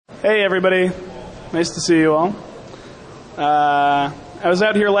Hey everybody, nice to see you all. I was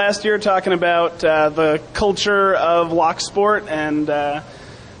out here last year talking about the culture of Locksport and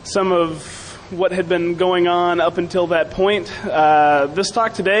some of what had been going on up until that point. This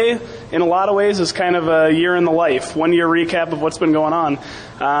talk today, in a lot of ways, is kind of a year in the life, 1 year recap of what's been going on.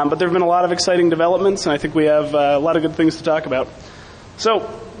 But there have been a lot of exciting developments, and I think we have a lot of good things to talk about.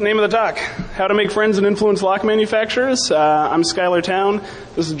 So, name of the talk, How to Make Friends and Influence Lock Manufacturers. I'm Schuyler Towne.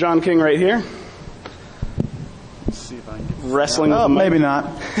 This is John King right here. Let's see if I can get wrestling. Oh, maybe not.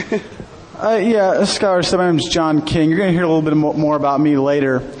 Yeah, Schuyler, so my name's John King. You're going to hear a little bit more about me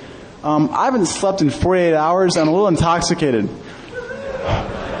later. I haven't slept in 48 hours. I'm a little intoxicated.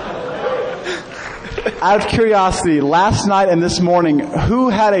 Out of curiosity, last night and this morning, who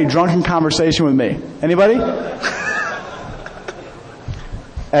had a drunken conversation with me? Anybody?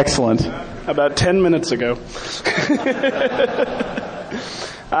 Excellent. About 10 minutes ago.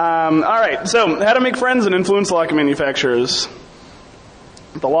 All right, so how to make friends and influence lock manufacturers.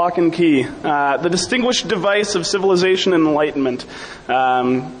 The lock and key, the distinguished device of civilization and enlightenment.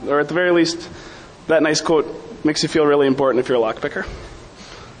 Or at the very least, that nice quote makes you feel really important if you're a lockpicker.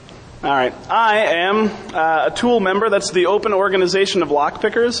 All right. I am a tool member. That's the open organization of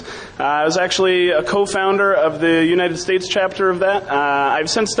lockpickers. I was actually a co-founder of the United States chapter of that. I've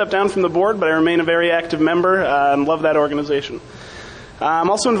since stepped down from the board, but I remain a very active member and love that organization.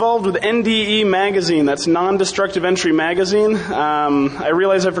 I'm also involved with NDE Magazine. That's Non-Destructive Entry Magazine. I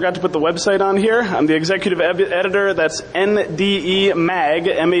realize I forgot to put the website on here. I'm the executive editor. That's ndemag.com.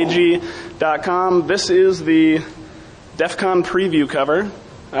 This is the DEF CON preview cover.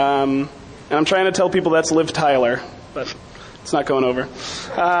 And I'm trying to tell people that's Liv Tyler, but it's not going over.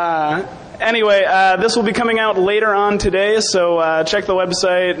 Anyway, this will be coming out later on today, so check the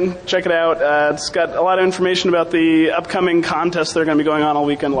website, check it out. It's got a lot of information about the upcoming contests that are going to be going on all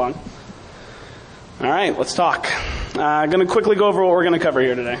weekend long. All right, let's talk. I'm going to quickly go over what we're going to cover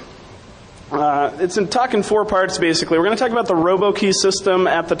here today. It's in talk in 4 parts, basically. We're going to talk about the Robo-Key System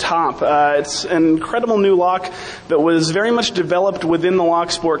at the top. It's an incredible new lock that was very much developed within the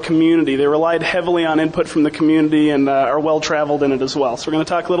Locksport community. They relied heavily on input from the community and are well-traveled in it as well. So we're going to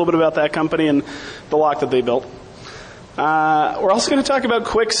talk a little bit about that company and the lock that they built. We're also going to talk about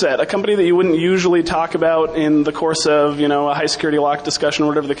Kwikset, a company that you wouldn't usually talk about in the course of, a high-security lock discussion or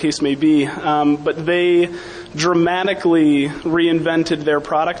whatever the case may be. But they dramatically reinvented their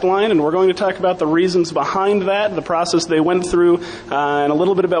product line, and we're going to talk about the reasons behind that, the process they went through, and a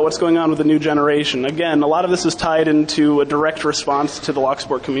little bit about what's going on with the new generation. Again, a lot of this is tied into a direct response to the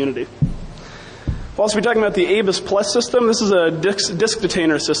Locksport community. We'll also be talking about the ABUS Plus system. This is a disk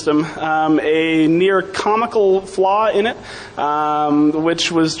detainer system, a near comical flaw in it, which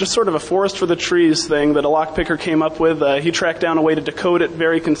was just sort of a forest for the trees thing that a lockpicker came up with. He tracked down a way to decode it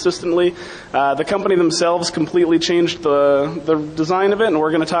very consistently. The company themselves completely changed the design of it, and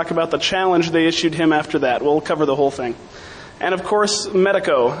we're going to talk about the challenge they issued him after that. We'll cover the whole thing. And of course,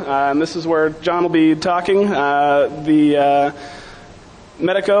 Medeco, and this is where John will be talking.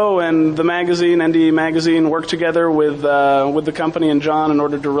 Medeco and the magazine, NDE Magazine, worked together with the company and John in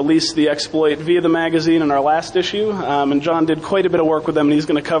order to release the exploit via the magazine in our last issue. And John did quite a bit of work with them, and he's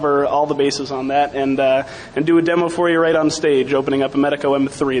going to cover all the bases on that and do a demo for you right on stage, opening up a Medeco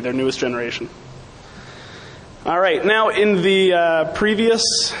M3, their newest generation. All right. Now, in the previous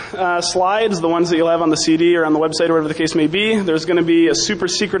slides, the ones that you'll have on the CD or on the website or whatever the case may be, there's going to be a super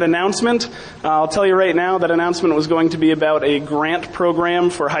secret announcement. I'll tell you right now that announcement was going to be about a grant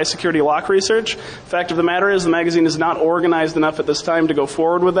program for high security lock research. Fact of the matter is the magazine is not organized enough at this time to go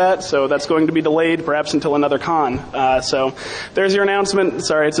forward with that, so that's going to be delayed perhaps until another con. So there's your announcement.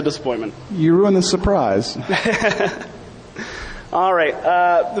 Sorry, it's a disappointment. You ruined the surprise. All right.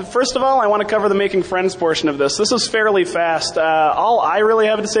 First of all, I want to cover the making friends portion of this. This is fairly fast. All I really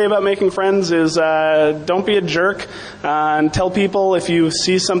have to say about making friends is don't be a jerk and tell people if you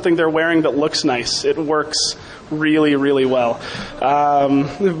see something they're wearing that looks nice. It works really, really well.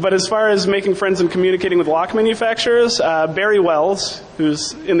 But as far as making friends and communicating with lock manufacturers, Barry Wells,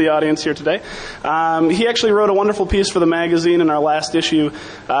 who's in the audience here today, he actually wrote a wonderful piece for the magazine in our last issue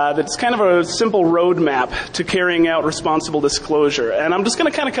that's kind of a simple roadmap to carrying out responsible disclosure. And I'm just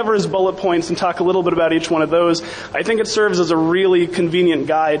going to kind of cover his bullet points and talk a little bit about each one of those. I think it serves as a really convenient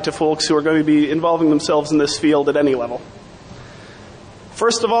guide to folks who are going to be involving themselves in this field at any level.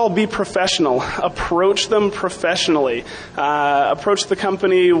 First of all, be professional. Approach them professionally. Approach the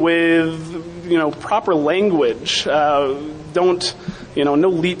company with, proper language. Don't, no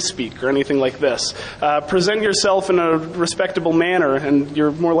leet speak or anything like this. Present yourself in a respectable manner, and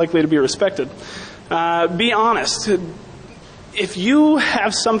you're more likely to be respected. Be honest. if you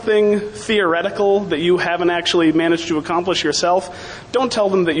have something theoretical that you haven't actually managed to accomplish yourself, don't tell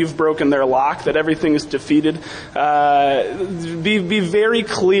them that you've broken their lock, that everything is defeated. Be very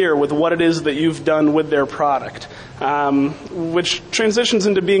clear with what it is that you've done with their product, which transitions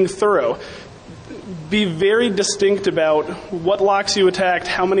into being thorough. Be very distinct about what locks you attacked,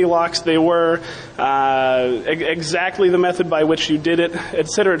 how many locks they were, exactly the method by which you did it, et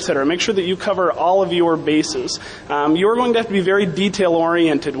cetera, et cetera. Make sure that you cover all of your bases. You're going to have to be very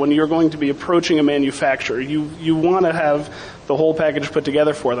detail-oriented when you're going to be approaching a manufacturer. You want to have the whole package put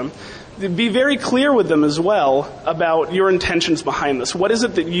together for them. Be very clear with them as well about your intentions behind this. What is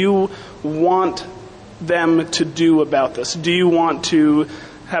it that you want them to do about this? Do you want to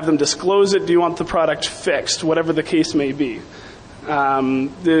have them disclose it? Do you want the product fixed? Whatever the case may be.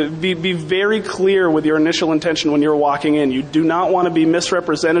 Be very clear with your initial intention when you're walking in. You do not want to be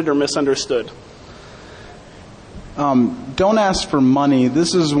misrepresented or misunderstood. Don't ask for money.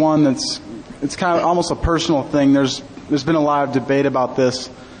 This is one it's kind of almost a personal thing. There's been a lot of debate about this.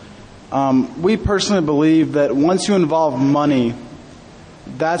 We personally believe that once you involve money,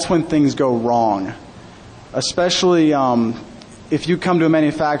 that's when things go wrong. Especially if you come to a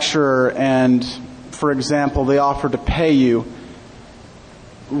manufacturer and, for example, they offer to pay you,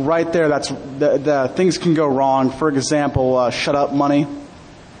 right there, the things can go wrong. For example, shut up money.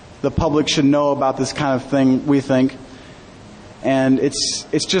 The public should know about this kind of thing, we think, and it's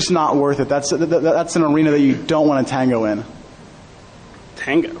just not worth it. That's an arena that you don't want to tango in.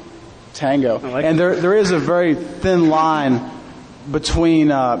 Tango. And there is a very thin line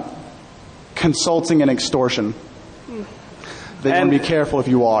between consulting and extortion. They want to be careful if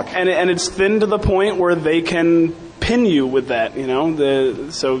you walk. And it's thin to the point where they can pin you with that,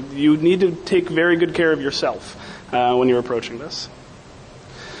 so you need to take very good care of yourself when you're approaching this.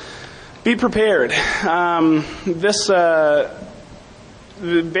 Be prepared.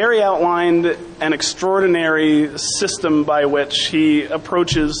 Barry outlined an extraordinary system by which he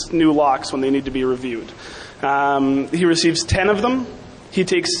approaches new locks when they need to be reviewed. He receives 10 of them. He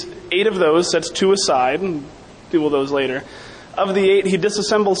takes 8 of those, sets 2 aside, and deal with those later. Of the 8, he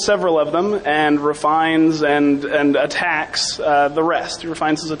disassembles several of them and refines and attacks the rest. He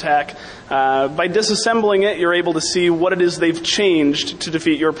refines his attack. By disassembling it, you're able to see what it is they've changed to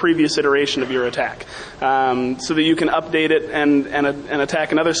defeat your previous iteration of your attack, so that you can update it and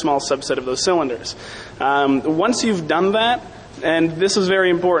attack another small subset of those cylinders. Once you've done that, and this is very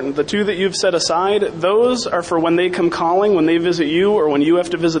important, the 2 that you've set aside, those are for when they come calling, when they visit you, or when you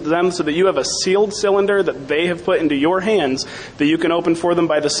have to visit them, so that you have a sealed cylinder that they have put into your hands that you can open for them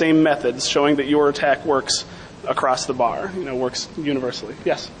by the same methods, showing that your attack works across the bar, works universally.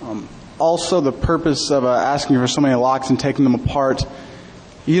 Yes? Also, the purpose of asking for so many locks and taking them apart,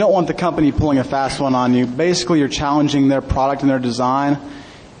 you don't want the company pulling a fast one on you. Basically, you're challenging their product and their design.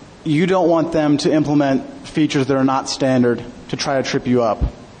 You don't want them to implement features that are not standard to try to trip you up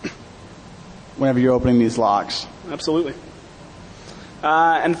whenever you're opening these locks. Absolutely.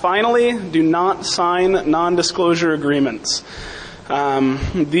 And finally, do not sign non-disclosure agreements.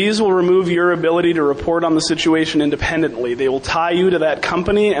 These will remove your ability to report on the situation independently. They will tie you to that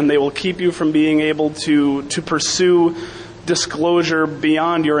company, and they will keep you from being able to pursue disclosure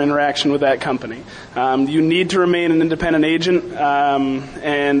beyond your interaction with that company. You need to remain an independent agent,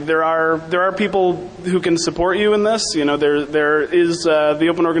 and there are people who can support you in this. There is the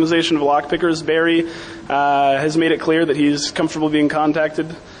Open Organization of Lockpickers. Barry has made it clear that he's comfortable being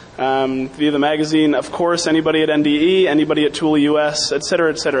contacted via the magazine. Of course, anybody at NDE, anybody at Thule US, et cetera,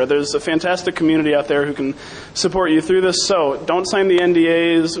 et cetera. There's a fantastic community out there who can support you through this. So don't sign the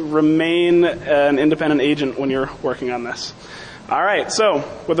NDAs. Remain an independent agent when you're working on this. All right, so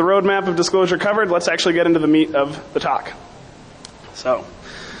with the roadmap of disclosure covered, let's actually get into the meat of the talk. So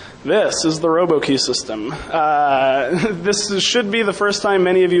this is the Robo-Key System. This should be the first time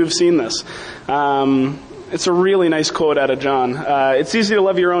many of you have seen this. It's a really nice quote out of John. It's easy to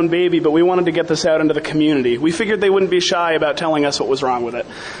love your own baby, but we wanted to get this out into the community. We figured they wouldn't be shy about telling us what was wrong with it.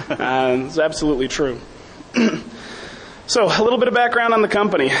 It's absolutely true. So, a little bit of background on the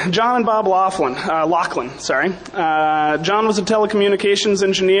company. John and Bob Laughlin. John was a telecommunications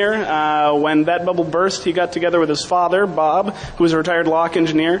engineer. When that bubble burst, he got together with his father, Bob, who was a retired lock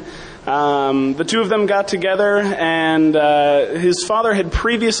engineer. The two of them got together, and his father had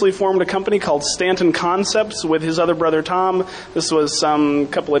previously formed a company called Stanton Concepts with his other brother, Tom. This was some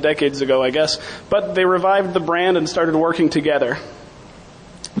couple of decades ago, I guess. But they revived the brand and started working together.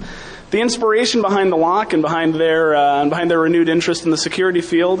 The inspiration behind the lock and behind their renewed interest in the security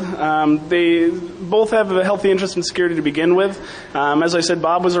field, they both have a healthy interest in security to begin with. As I said,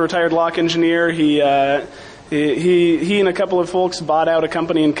 Bob was a retired lock engineer. He and a couple of folks bought out a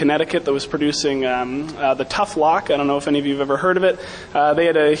company in Connecticut that was producing the Tough Lock. I don't know if any of you have ever heard of it. They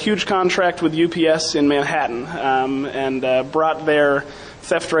had a huge contract with UPS in Manhattan and brought their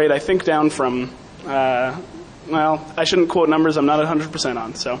theft rate, I think, down from, well, I shouldn't quote numbers I'm not 100%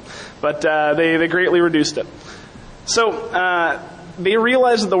 on. But they greatly reduced it. So they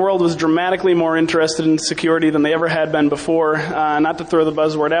realized that the world was dramatically more interested in security than they ever had been before. Not to throw the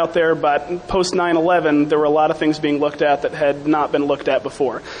buzzword out there, but post 9/11, there were a lot of things being looked at that had not been looked at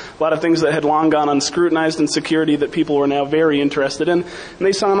before. A lot of things that had long gone unscrutinized in security that people were now very interested in. And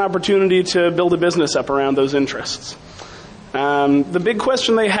they saw an opportunity to build a business up around those interests. The big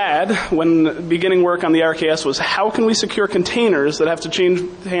question they had when beginning work on the RKS was, how can we secure containers that have to change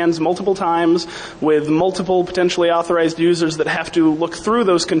hands multiple times with multiple potentially authorized users that have to look through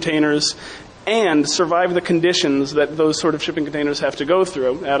those containers and survive the conditions that those sort of shipping containers have to go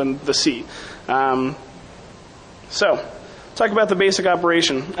through out in the sea. Talk about the basic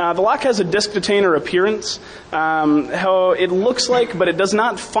operation. The lock has a disk detainer appearance, how it looks like, but it does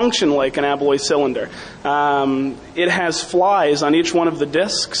not function like an alloy cylinder. It has flies on each one of the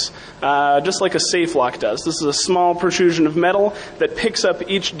disks, just like a safe lock does. This is a small protrusion of metal that picks up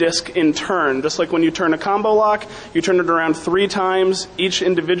each disk in turn. Just like when you turn a combo lock, you turn it around 3 times. Each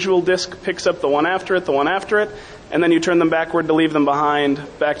individual disk picks up the one after it, and then you turn them backward to leave them behind,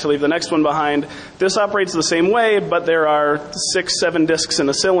 back to leave the next one behind. This operates the same way, but there are 6, 7 disks in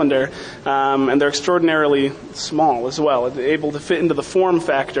a cylinder, and they're extraordinarily small as well, able to fit into the form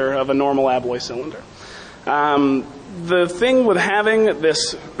factor of a normal alloy cylinder. The thing with having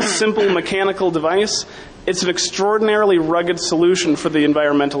this simple mechanical device, it's an extraordinarily rugged solution for the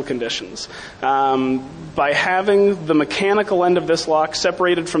environmental conditions. By having the mechanical end of this lock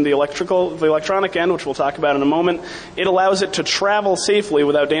separated from the electronic end, which we'll talk about in a moment, it allows it to travel safely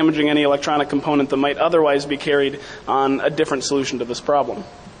without damaging any electronic component that might otherwise be carried on a different solution to this problem.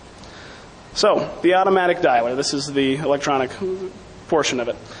 So, the automatic dialer. This is the electronic portion of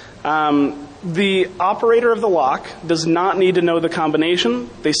it. The operator of the lock does not need to know the combination.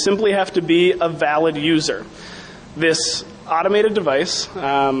 They simply have to be a valid user. This automated device,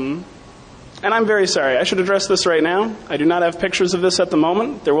 and I'm very sorry, I should address this right now. I do not have pictures of this at the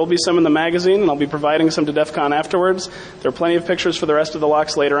moment. There will be some in the magazine, and I'll be providing some to DEF CON afterwards. There are plenty of pictures for the rest of the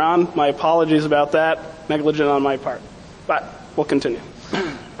locks later on. My apologies about that. Negligent on my part. But we'll continue.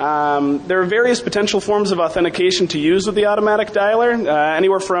 There are various potential forms of authentication to use with the automatic dialer,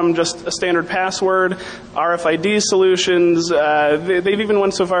 anywhere from just a standard password, RFID solutions. They've even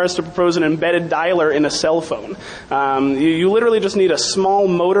went so far as to propose an embedded dialer in a cell phone. You literally just need a small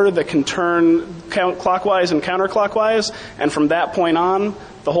motor that can turn clockwise and counterclockwise, and from that point on,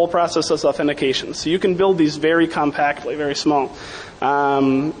 the whole process is authentication. So you can build these very compactly, very small.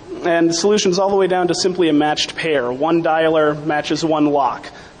 And solutions all the way down to simply a matched pair. One dialer matches one lock.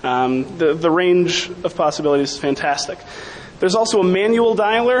 The range of possibilities is fantastic. There's also a manual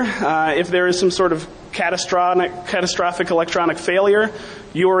dialer. If there is some sort of catastrophic electronic failure,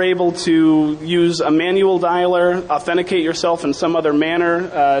 you are able to use a manual dialer, authenticate yourself in some other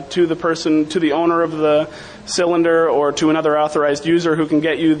manner to the owner of the cylinder, or to another authorized user who can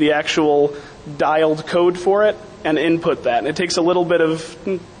get you the actual dialed code for it and input that. It takes a little bit of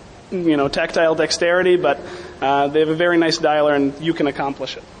tactile dexterity, but they have a very nice dialer and you can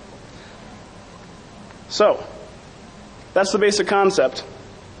accomplish it. So, that's the basic concept.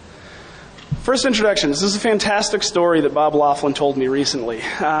 First introductions. This is a fantastic story that Bob Laughlin told me recently.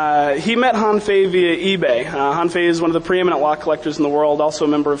 He met Han Fei via eBay. Han Fei is one of the preeminent lock collectors in the world, also a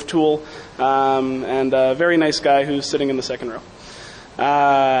member of Tool, and a very nice guy who's sitting in the second row.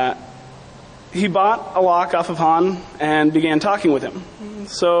 He bought a lock off of Han and began talking with him.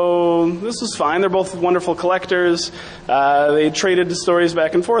 So this was fine. They're both wonderful collectors. They traded stories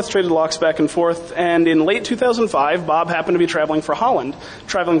back and forth, traded locks back and forth. And in late 2005, Bob happened to be traveling to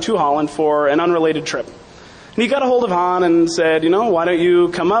Holland for an unrelated trip. And he got a hold of Han and said, why don't you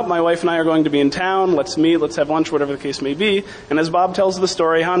come up? My wife and I are going to be in town. Let's meet. Let's have lunch, whatever the case may be. And as Bob tells the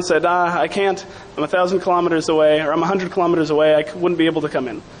story, Han said, I can't. I'm 1,000 kilometers away, or I'm 100 kilometers away. I wouldn't be able to come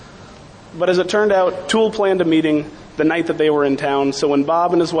in. But as it turned out, Tool planned a meeting the night that they were in town. So when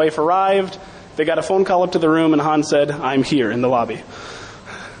Bob and his wife arrived, they got a phone call up to the room, and Han said, I'm here in the lobby.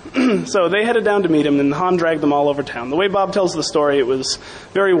 So they headed down to meet him, and Han dragged them all over town. The way Bob tells the story, it was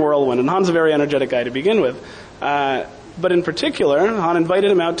very whirlwind, and Han's a very energetic guy to begin with. But in particular, Han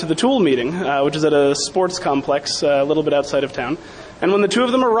invited him out to the Tool meeting, which is at a sports complex a little bit outside of town. And when the two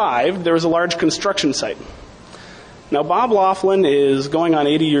of them arrived, there was a large construction site. Now, Bob Laughlin is going on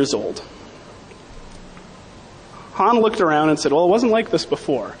 80 years old. Han looked around and said, well, it wasn't like this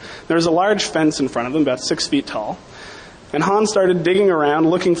before. There was a large fence in front of them, about 6 feet tall. And Han started digging around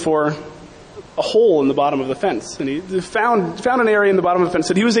looking for a hole in the bottom of the fence. And he found an area in the bottom of the fence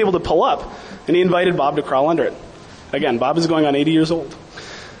that he was able to pull up. And he invited Bob to crawl under it. Again, Bob is going on 80 years old.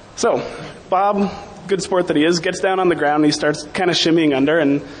 So Bob, good sport that he is, gets down on the ground and he starts kind of shimmying under.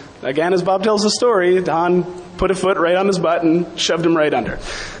 And again, as Bob tells the story, Han put a foot right on his butt and shoved him right under.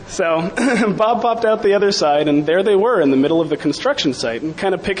 So Bob popped out the other side, and there they were in the middle of the construction site, and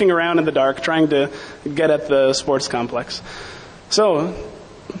kind of picking around in the dark, trying to get at the sports complex. So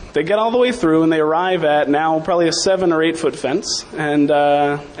they get all the way through, and they arrive at now probably a 7 or 8 foot fence. And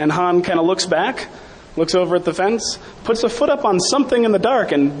Han kind of looks back, looks over at the fence, puts a foot up on something in the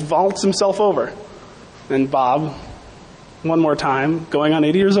dark, and vaults himself over. And Bob, one more time, going on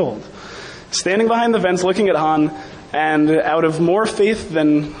 80 years old, standing behind the fence, looking at Han. And out of more faith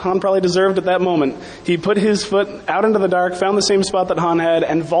than Han probably deserved at that moment, he put his foot out into the dark, found the same spot that Han had,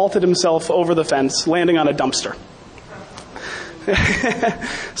 and vaulted himself over the fence, landing on a dumpster.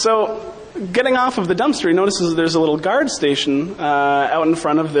 So, getting off of the dumpster, he notices there's a little guard station out in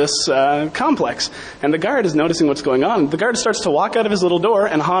front of this complex. And the guard is noticing what's going on. The guard starts to walk out of his little door,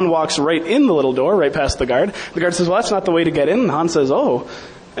 and Han walks right in the little door, right past the guard. The guard says, well, that's not the way to get in. And Han says, oh,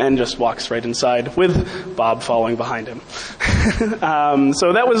 and just walks right inside with Bob following behind him.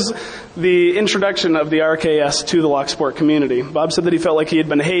 So that was the introduction of the RKS to the Locksport community. Bob said that he felt like he had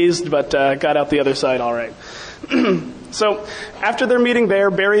been hazed, but got out the other side all right. So after their meeting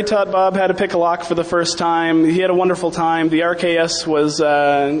there, Barry taught Bob how to pick a lock for the first time. He had a wonderful time. The RKS was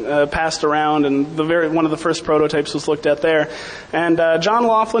passed around, and one of the first prototypes was looked at there. And John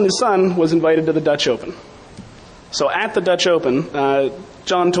Laughlin, his son, was invited to the Dutch Open. So at the Dutch Open,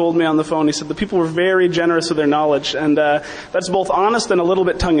 John told me on the phone, he said the people were very generous with their knowledge, and that's both honest and a little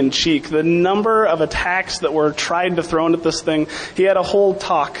bit tongue-in-cheek. The number of attacks that were tried to throw at this thing, he had a whole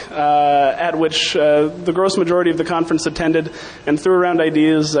talk at which the gross majority of the conference attended and threw around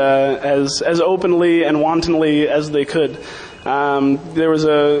ideas as openly and wantonly as they could. There was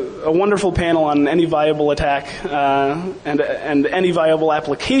a wonderful panel on any viable attack and any viable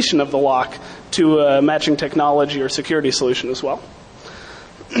application of the lock to a matching technology or security solution as well.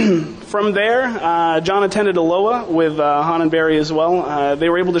 From there, John attended Aloha with Han and Barry as well. They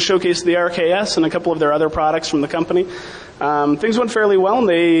were able to showcase the RKS and a couple of their other products from the company. Things went fairly well, and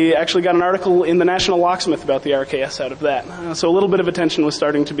they actually got an article in the National Locksmith about the RKS out of that. So a little bit of attention was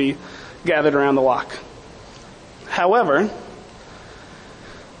starting to be gathered around the lock. However,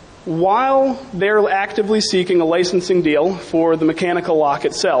 while they're actively seeking a licensing deal for the mechanical lock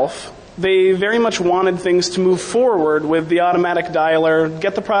itself, they very much wanted things to move forward with the automatic dialer,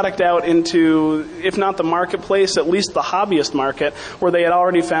 get the product out into, if not the marketplace, at least the hobbyist market, where they had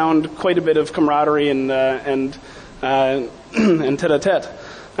already found quite a bit of camaraderie and tete-a-tete.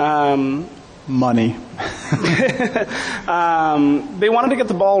 Money. They wanted to get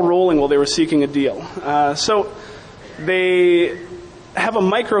the ball rolling while they were seeking a deal. So they have a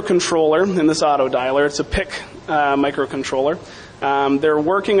microcontroller in this auto dialer. It's a PIC microcontroller. They're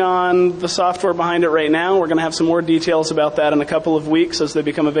working on the software behind it right now. We're going to have some more details about that in a couple of weeks as they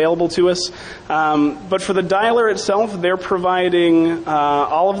become available to us. But for the dialer itself, they're providing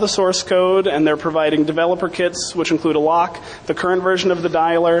all of the source code, and they're providing developer kits, which include a lock, the current version of the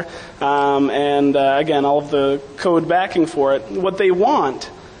dialer, and again, all of the code backing for it. What they want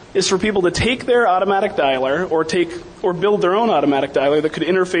is for people to take their automatic dialer or build their own automatic dialer that could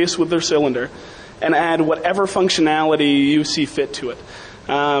interface with their cylinder and add whatever functionality you see fit to it.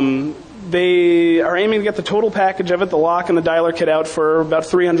 They are aiming to get the total package of it, the lock and the dialer kit, out for about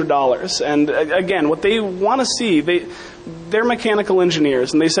 $300. And again, what they want to see, they're mechanical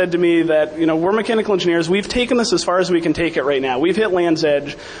engineers, and they said to me that, we're mechanical engineers. We've taken this as far as we can take it right now. We've hit land's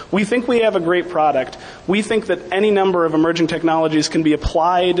edge. We think we have a great product. We think that any number of emerging technologies can be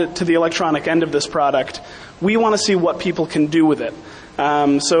applied to the electronic end of this product. We want to see what people can do with it.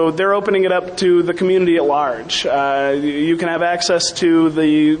 So they're opening it up to the community at large. You can have access to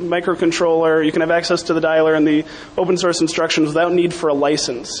the microcontroller, you can have access to the dialer and the open source instructions without need for a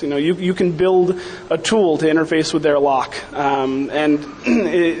license. You can build a tool to interface with their lock. And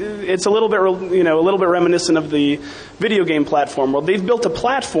it's a little bit reminiscent of the video game platform world. They've built a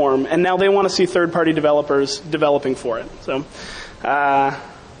platform, and now they want to see third-party developers developing for it. So,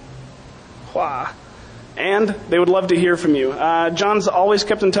 And they would love to hear from you. John's always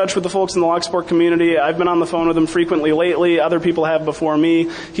kept in touch with the folks in the Locksport community. I've been on the phone with him frequently lately. Other people have before me.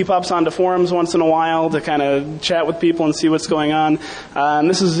 He pops onto forums once in a while to kind of chat with people and see what's going on. And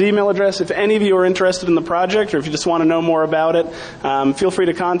this is his email address. If any of you are interested in the project or if you just want to know more about it, feel free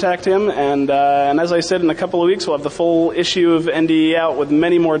to contact him. And as I said, in a couple of weeks, we'll have the full issue of NDE out with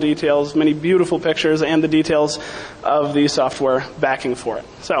many more details, many beautiful pictures, and the details of the software backing for it.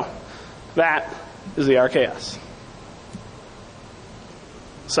 So that is the RKS.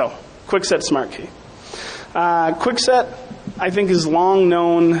 So, Kwikset Smartkey. Kwikset, I think, is long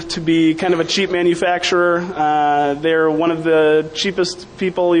known to be kind of a cheap manufacturer. They're one of the cheapest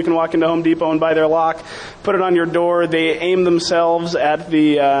people. You can walk into Home Depot and buy their lock, put it on your door. They aim themselves at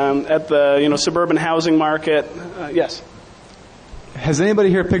the suburban housing market. Yes. Has anybody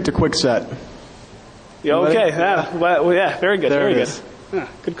here picked a Kwikset? Yeah, okay. Yeah, very good. There very it good. is. Yeah,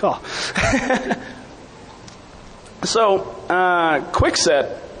 good call. So,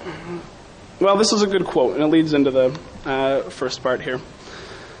 Kwikset, well, this is a good quote, and it leads into the first part here.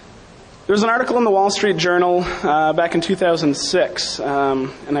 There's an article in the Wall Street Journal back in 2006,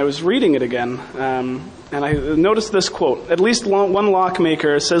 and I was reading it again, and I noticed this quote. At least one lock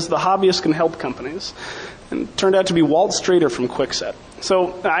maker says the hobbyist can help companies. And it turned out to be Walt Strader from Kwikset.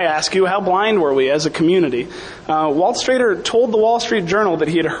 So I ask you, how blind were we as a community? Walt Strader told the Wall Street Journal that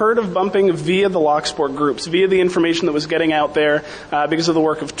he had heard of bumping via the Locksport groups, via the information that was getting out there, because of the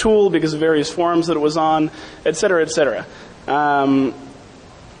work of Tool, because of various forums that it was on, et cetera, et cetera.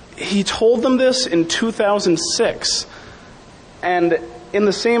 He told them this in 2006. And in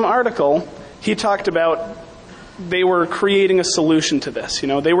the same article, he talked about they were creating a solution to this.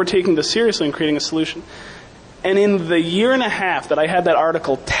 They were taking this seriously and creating a solution. And in the year and a half that I had that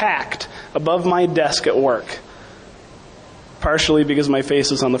article tacked above my desk at work, partially because my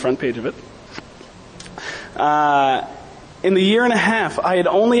face is on the front page of it, in the year and a half, I had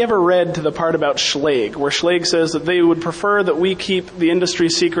only ever read to the part about Schlage, where Schlage says that they would prefer that we keep the industry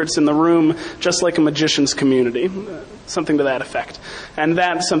secrets in the room just like a magician's community, something to that effect. And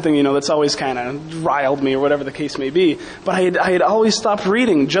that's something, that's always kind of riled me or whatever the case may be. But I had always stopped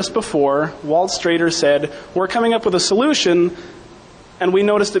reading just before Walt Strader said, we're coming up with a solution, and we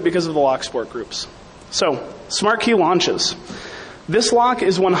noticed it because of the Locksport groups. So, Smartkey launches. This lock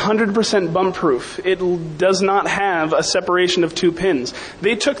is 100% bump-proof. It does not have a separation of two pins.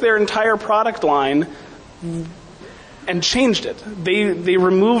 They took their entire product line and changed it. They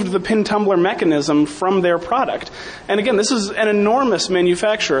removed the pin tumbler mechanism from their product. And again, this is an enormous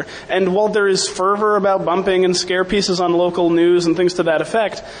manufacturer. And while there is fervor about bumping and scare pieces on local news and things to that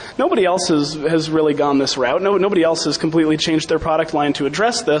effect, nobody else has really gone this route. Nobody else has completely changed their product line to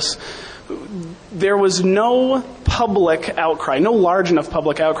address this. There was no public outcry, no large enough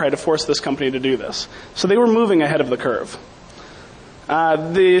public outcry to force this company to do this. So they were moving ahead of the curve.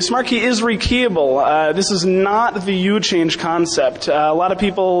 The Smartkey is rekeyable. This is not the U-change concept. A lot of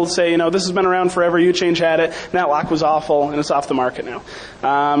people say, this has been around forever. U-change had it, and that lock was awful, and it's off the market now.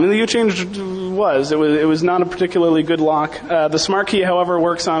 And the U-change was. It was not a particularly good lock. The Smartkey, however,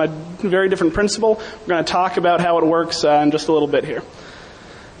 works on a very different principle. We're going to talk about how it works in just a little bit here.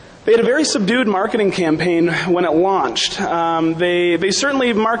 They had a very subdued marketing campaign when it launched. They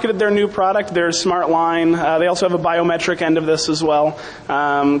certainly marketed their new product, their Smart line. They also have a biometric end of this as well.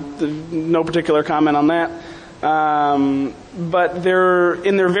 No particular comment on that. But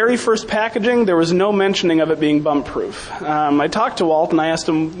in their very first packaging, there was no mentioning of it being bump-proof. I talked to Walt and I asked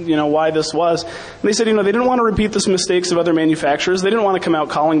him, why this was. And they said, they didn't want to repeat the mistakes of other manufacturers. They didn't want to come out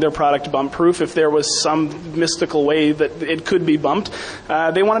calling their product bump-proof if there was some mystical way that it could be bumped.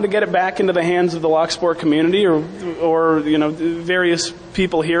 They wanted to get it back into the hands of the Locksport community or various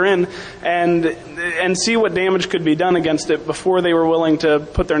people herein and see what damage could be done against it before they were willing to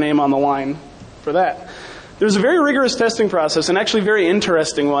put their name on the line for that. There's a very rigorous testing process, and actually a very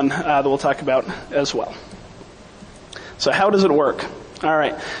interesting one that we'll talk about as well. So how does it work? All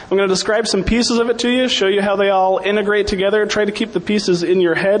right. I'm going to describe some pieces of it to you, show you how they all integrate together. Try to keep the pieces in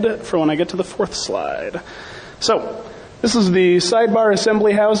your head for when I get to the fourth slide. So this is the sidebar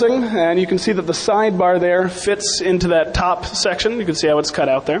assembly housing, and you can see that the sidebar there fits into that top section. You can see how it's cut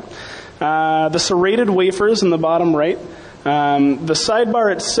out there. The serrated wafers in the bottom right. The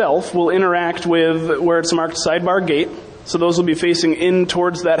sidebar itself will interact with where it's marked sidebar gate. So those will be facing in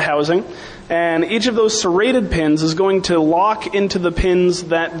towards that housing. And each of those serrated pins is going to lock into the pins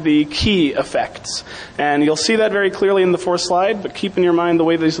that the key affects. And you'll see that very clearly in the fourth slide, but keep in your mind the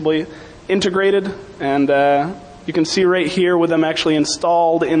way these will be integrated. And you can see right here with them actually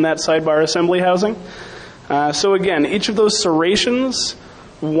installed in that sidebar assembly housing. So again, each of those serrations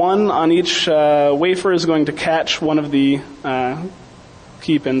one on each wafer is going to catch one of the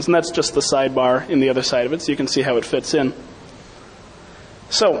key pins, and that's just the sidebar in the other side of it, so you can see how it fits in.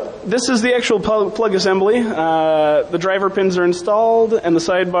 So this is the actual plug assembly. The driver pins are installed, and the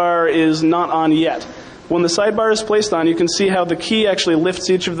sidebar is not on yet. When the sidebar is placed on, you can see how the key actually lifts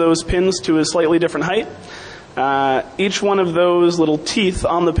each of those pins to a slightly different height. Each one of those little teeth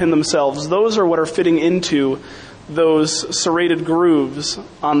on the pin themselves, those are what are fitting into those serrated grooves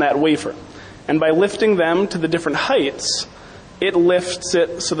on that wafer. And by lifting them to the different heights, it lifts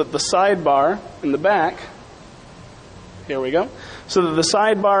it so that the sidebar in the back, here we go, so that the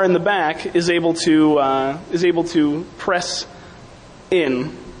sidebar in the back is able to press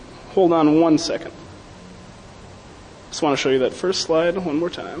in. Hold on one second. Just want to show you that first slide one more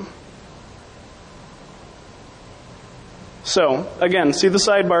time. So, again, see the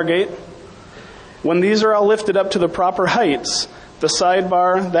sidebar gate? When these are all lifted up to the proper heights, the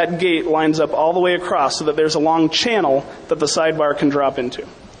sidebar, that gate lines up all the way across so that there's a long channel that the sidebar can drop into.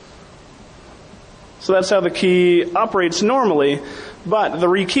 So that's how the key operates normally, but the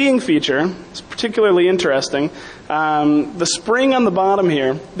rekeying feature is particularly interesting. The spring on the bottom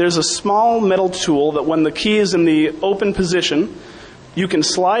here, there's a small metal tool that when the key is in the open position, you can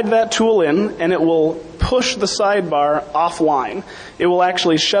slide that tool in and it will push the sidebar offline. It will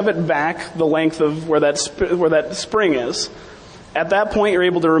actually shove it back the length of where that spring is. At that point, you're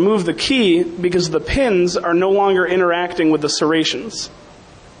able to remove the key because the pins are no longer interacting with the serrations.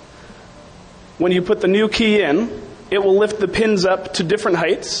 When you put the new key in, it will lift the pins up to different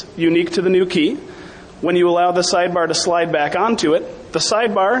heights, unique to the new key. When you allow the sidebar to slide back onto it, the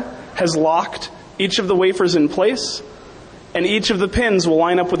sidebar has locked each of the wafers in place, and each of the pins will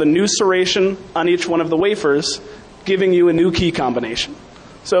line up with a new serration on each one of the wafers, giving you a new key combination.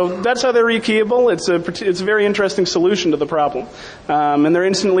 So that's how they're rekeyable. It's a very interesting solution to the problem. And they're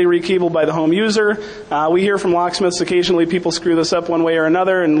instantly rekeyable by the home user. We hear from locksmiths occasionally people screw this up one way or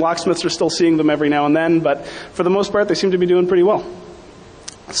another, and locksmiths are still seeing them every now and then, but for the most part they seem to be doing pretty well.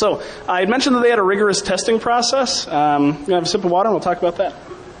 So I had mentioned that they had a rigorous testing process. I'm going to have a sip of water and we'll talk about that.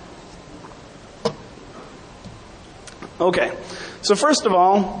 Okay, so first of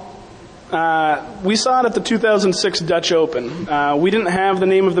all, we saw it at the 2006 Dutch Open. We didn't have the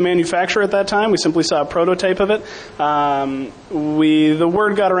name of the manufacturer at that time. We simply saw a prototype of it. The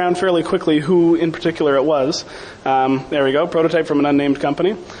word got around fairly quickly who in particular it was. There we go, prototype from an unnamed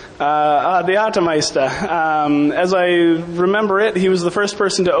company. The Atomeister. As I remember it, he was the first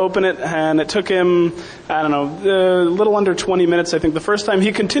person to open it, and it took him, I don't know, a little under 20 minutes, I think, the first time.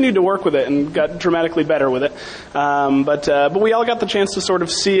 He continued to work with it and got dramatically better with it. But we all got the chance to sort of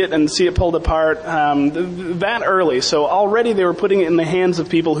see it and see it pulled apart that early. So already they were putting it in the hands of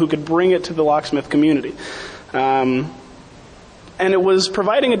people who could bring it to the locksmith community. And it was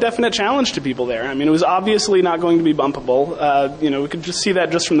providing a definite challenge to people there. I mean, it was obviously not going to be bumpable. We could just see that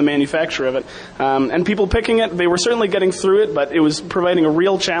just from the manufacture of it. And people picking it, they were certainly getting through it, but it was providing a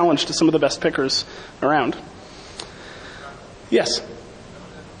real challenge to some of the best pickers around. Yes?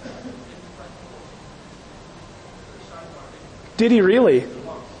 Did he really?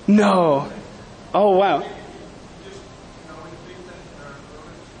 No. Oh, wow.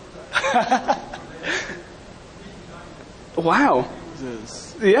 Wow.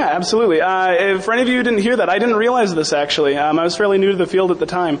 Yeah, absolutely. For any of you who didn't hear that, I didn't realize this actually. I was fairly new to the field at the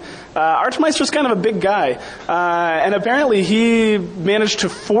time. Archmeister's kind of a big guy, and apparently he managed to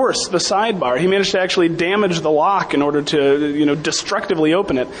force the sidebar. He managed to actually damage the lock in order to, destructively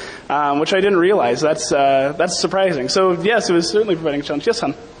open it, which I didn't realize. That's surprising. So yes, it was certainly providing a challenge. Yes,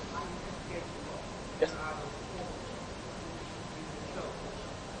 hon. Yes.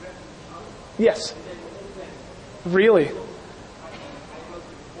 Yes. Really?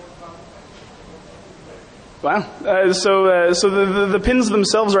 Wow. So the pins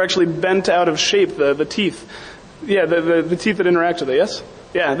themselves are actually bent out of shape, the teeth. Yeah, the teeth that interact with it, yes?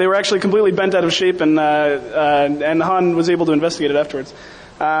 Yeah, they were actually completely bent out of shape, and Han was able to investigate it afterwards.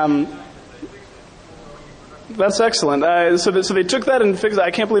 That's excellent. So they took that and fixed it.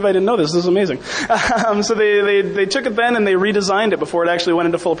 I can't believe I didn't know this. This is amazing. So they took it then and they redesigned it before it actually went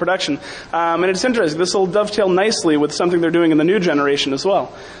into full production. And it's interesting. This will dovetail nicely with something they're doing in the new generation as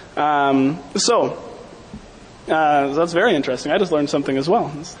well. That's very interesting. I just learned something as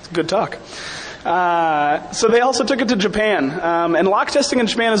well. It's good talk. So they also took it to Japan. And lock testing in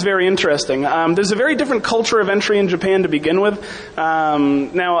Japan is very interesting. There's a very different culture of entry in Japan to begin with.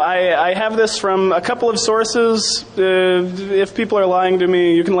 Now, I have this from a couple of sources. If people are lying to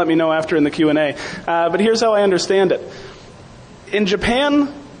me, you can let me know after in the Q&A. But here's how I understand it. In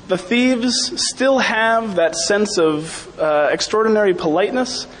Japan, the thieves still have that sense of extraordinary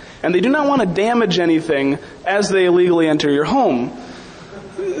politeness, and they do not want to damage anything as they illegally enter your home.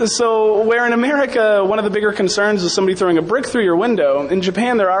 So where in America one of the bigger concerns is somebody throwing a brick through your window, in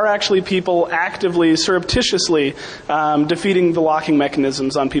Japan there are actually people actively, surreptitiously defeating the locking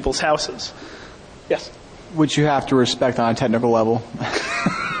mechanisms on people's houses. Yes? Which you have to respect on a technical level.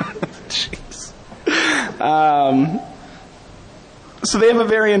 Jeez. So they have a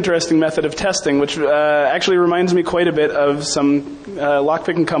very interesting method of testing, which actually reminds me quite a bit of some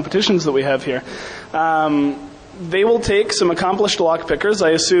lockpicking competitions that we have here. They will take some accomplished lockpickers,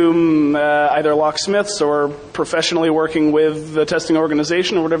 I assume either locksmiths or professionally working with the testing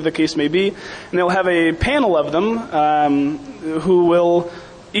organization or whatever the case may be, and they'll have a panel of them who will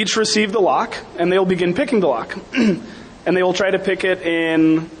each receive the lock, and they'll begin picking the lock. And they will try to pick it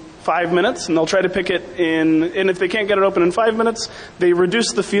in 5 minutes, and they'll try to pick it and if they can't get it open in 5 minutes, they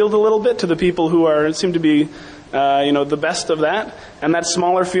reduce the field a little bit to the people who seem to be the best of that, and that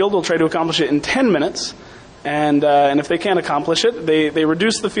smaller field will try to accomplish it in 10 minutes. And if they can't accomplish it, they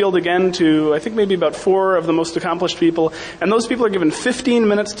reduce the field again to, I think, maybe about 4 of the most accomplished people. And those people are given 15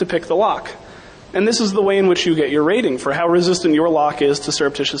 minutes to pick the lock. And this is the way in which you get your rating for how resistant your lock is to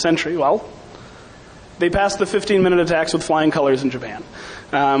surreptitious entry. Well, they passed the 15-minute attacks with flying colors in Japan.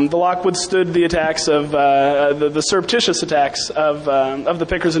 The lock withstood the attacks of the surreptitious attacks of the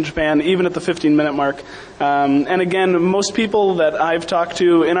pickers in Japan, even at the 15-minute mark. And again, most people that I've talked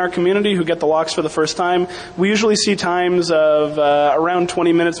to in our community who get the locks for the first time, we usually see times of around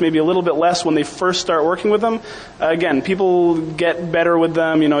 20 minutes, maybe a little bit less when they first start working with them. Again, people get better with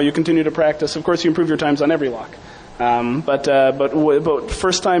them. You continue to practice. Of course, you improve your times on every lock. But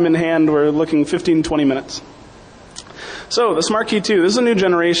first time in hand, we're looking 15, 20 minutes. So the Smartkey 2, this is a new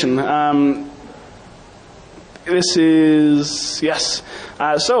generation. This is, yes.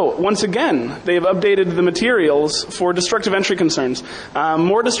 So, once again, they've updated the materials for destructive entry concerns.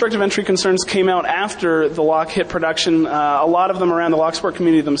 More destructive entry concerns came out after the lock hit production, a lot of them around the Locksport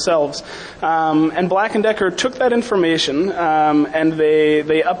community themselves. And Black & Decker took that information and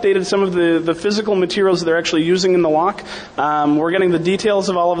they updated some of the physical materials that they're actually using in the lock. We're getting the details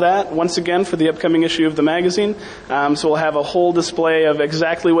of all of that, once again, for the upcoming issue of the magazine. So we'll have a whole display of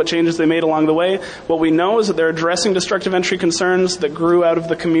exactly what changes they made along the way. What we know is that they're addressing destructive entry concerns that grew out of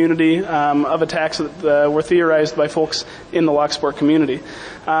the community of attacks that were theorized by folks in the Locksport community.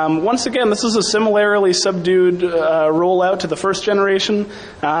 Once again, this is a similarly subdued rollout to the first generation.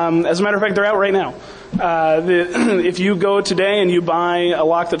 As a matter of fact, they're out right now. If you go today and you buy a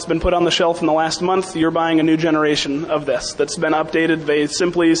lock that's been put on the shelf in the last month, you're buying a new generation of this that's been updated. They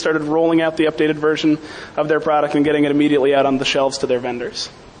simply started rolling out the updated version of their product and getting it immediately out on the shelves to their vendors.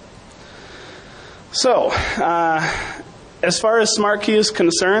 So, as far as Smartkey is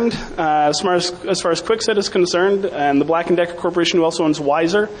concerned, as far as Kwikset is concerned, and the Black & Decker Corporation, who also owns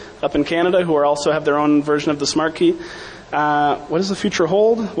Wiser up in Canada, who also have their own version of the Smartkey, what does the future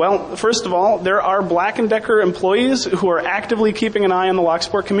hold? Well, first of all, there are Black & Decker employees who are actively keeping an eye on the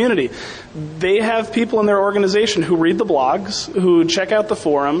Locksport community. They have people in their organization who read the blogs, who check out the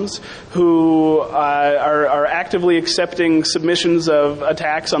forums, who are actively accepting submissions of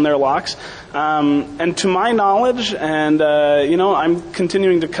attacks on their locks. And to my knowledge, and I'm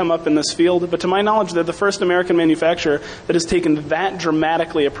continuing to come up in this field, but to my knowledge, they're the first American manufacturer that has taken that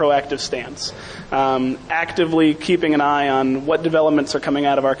dramatically a proactive stance, actively keeping an eye on what developments are coming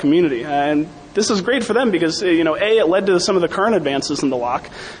out of our community. And this is great for them because, A, it led to some of the current advances in the lock,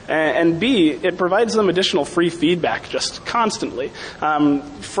 and B, it provides them additional free feedback just constantly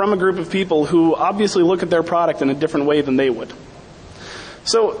from a group of people who obviously look at their product in a different way than they would.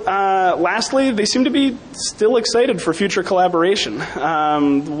 So, lastly, they seem to be still excited for future collaboration.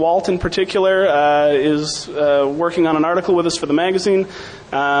 Walt, in particular, is working on an article with us for the magazine,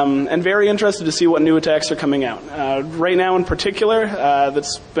 and very interested to see what new attacks are coming out. Right now, in particular,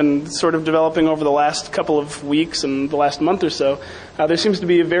 that's been sort of developing over the last couple of weeks and the last month or so, there seems to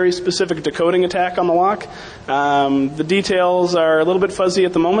be a very specific decoding attack on the lock. The details are a little bit fuzzy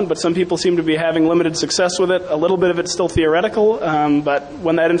at the moment, but some people seem to be having limited success with it. A little bit of it's still theoretical, but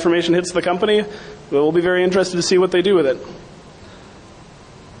when that information hits the company, we'll be very interested to see what they do with it.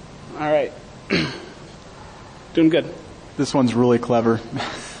 All right. Doing good. This one's really clever.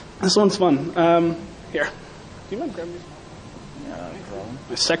 This one's fun. Here. Do you mind grabbing me? Yeah, no problem.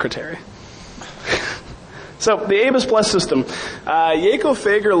 My secretary. So, the ABUS Plus system. Jaco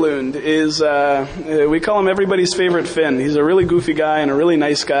Fagerlund is, we call him everybody's favorite Finn. He's a really goofy guy and a really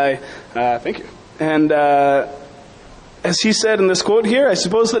nice guy. Thank you. And as he said in this quote here, I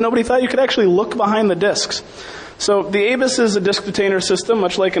suppose that nobody thought you could actually look behind the discs. So the ABUS is a disk detainer system,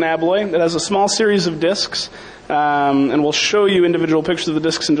 much like an alloy. It has a small series of disks, and we'll show you individual pictures of the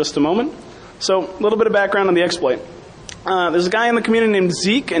disks in just a moment. So a little bit of background on the exploit. There's a guy in the community named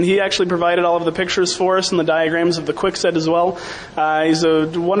Zeke, and he actually provided all of the pictures for us and the diagrams of the Kwikset as well. He's a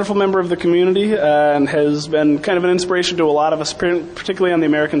wonderful member of the community and has been kind of an inspiration to a lot of us, particularly on the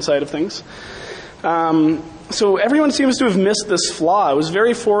American side of things. So everyone seems to have missed this flaw. It was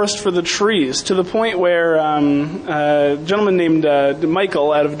very forest for the trees, to the point where a gentleman named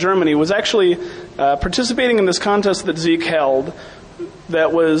Michael out of Germany was actually participating in this contest that Zeke held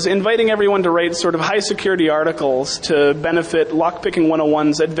that was inviting everyone to write sort of high-security articles to benefit Lockpicking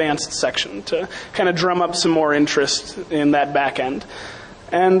 101's advanced section, to kind of drum up some more interest in that back end.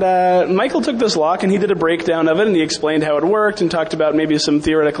 And Michael took this lock and he did a breakdown of it, and he explained how it worked and talked about maybe some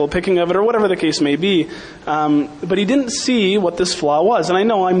theoretical picking of it or whatever the case may be. But he didn't see what this flaw was. And I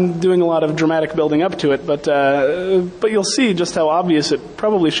know I'm doing a lot of dramatic building up to it, but you'll see just how obvious it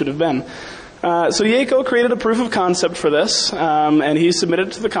probably should have been. So Yako created a proof of concept for this, and he submitted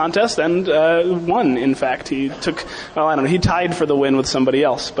it to the contest and won, in fact. He tied for the win with somebody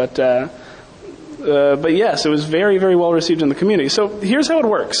else, but yes, it was very, very well received in the community. So here's how it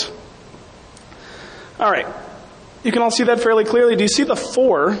works. All right. You can all see that fairly clearly. Do you see the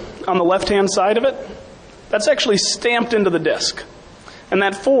 4 on the left-hand side of it? That's actually stamped into the disk. And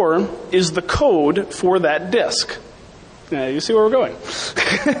that 4 is the code for that disk. You see where we're going.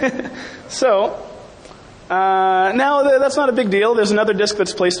 So, now that's not a big deal. There's another disk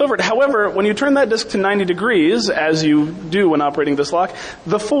that's placed over it. However, when you turn that disk to 90 degrees, as you do when operating this lock,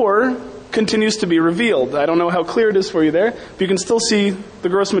 the 4 continues to be revealed. I don't know how clear it is for you there, but you can still see the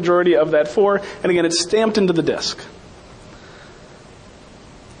gross majority of that 4, and again, it's stamped into the disk.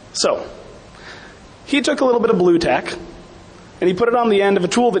 So, he took a little bit of blue tack, and he put it on the end of a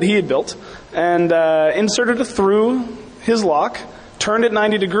tool that he had built, and inserted it through his lock, turned it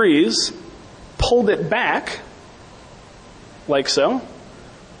 90 degrees, pulled it back, like so,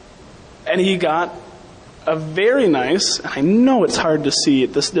 and he got a very nice, I know it's hard to see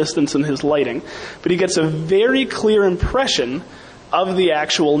at this distance in his lighting, but he gets a very clear impression of the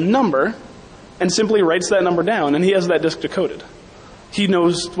actual number and simply writes that number down, and he has that disk decoded. He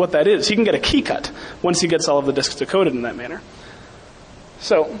knows what that is. He can get a key cut once he gets all of the disks decoded in that manner.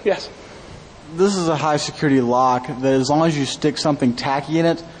 So, yes? This is a high security lock that, as long as you stick something tacky in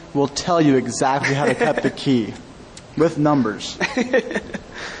it, will tell you exactly how to cut the key with numbers.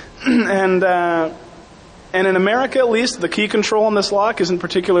 And in America, at least, the key control on this lock isn't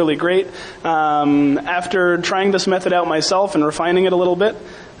particularly great. After trying this method out myself and refining it a little bit,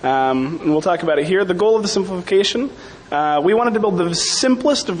 and we'll talk about it here, the goal of the simplification, we wanted to build the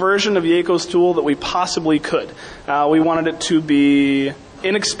simplest version of Yako's tool that we possibly could. We wanted it to be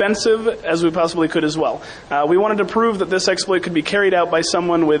inexpensive as we possibly could as well. We wanted to prove that this exploit could be carried out by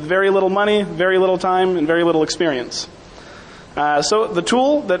someone with very little money, very little time, and very little experience. So the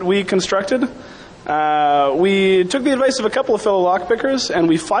tool that we constructed, we took the advice of a couple of fellow lockpickers, and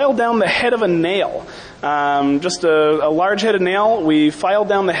we filed down the head of a nail. Just a large-headed nail. We filed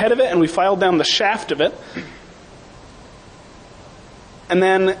down the head of it, and we filed down the shaft of it. And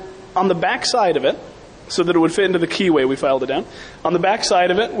then on the back side of it, so that it would fit into the keyway, we filed it down. On the back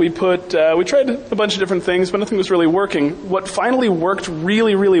side of it, we tried a bunch of different things, but nothing was really working. What finally worked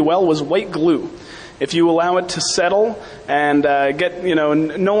really, really well was white glue. If you allow it to settle and get,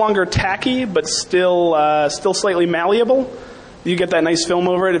 no longer tacky, but still slightly malleable, you get that nice film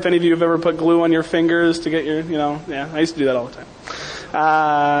over it. If any of you have ever put glue on your fingers to get your, I used to do that all the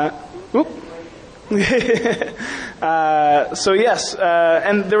time. So yes,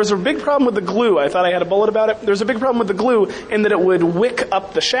 and there was a big problem with the glue. I thought I had a bullet about it. There was a big problem with the glue in that it would wick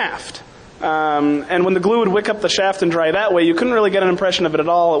up the shaft. And when the glue would wick up the shaft and dry that way, you couldn't really get an impression of it at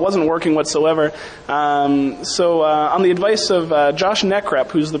all. It wasn't working whatsoever. So on the advice of Josh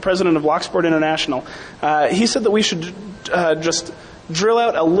Neckrep, who's the president of Locksport International, he said that we should just drill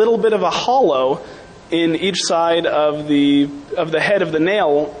out a little bit of a hollow in each side of the head of the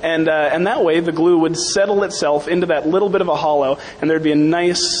nail, and that way the glue would settle itself into that little bit of a hollow, and there'd be a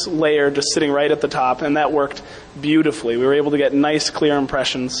nice layer just sitting right at the top, and that worked beautifully. We were able to get nice, clear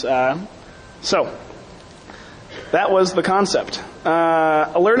impressions. So that was the concept.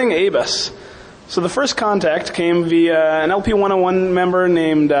 Alerting ABUS. So the first contact came via an LP101 member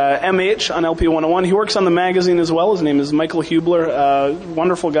named MH on LP101. He works on the magazine as well. His name is Michael Hubler, a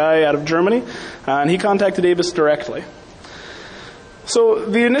wonderful guy out of Germany. And he contacted ABUS directly. So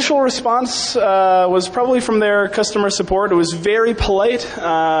the initial response was probably from their customer support. It was very polite,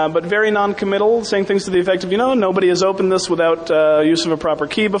 but very non-committal, saying things to the effect of, nobody has opened this without use of a proper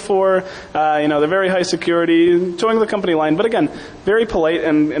key before. They're very high security, towing the company line. But again, very polite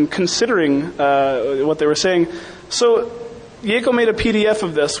and considering what they were saying. So Yaco made a PDF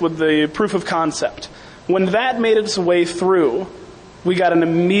of this with the proof of concept. When that made its way through, they got an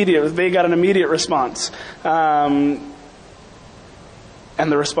immediate response. And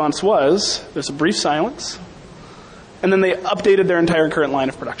the response was, there's a brief silence, and then they updated their entire current line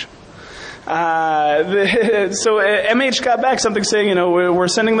of production. So MH got back something saying, we're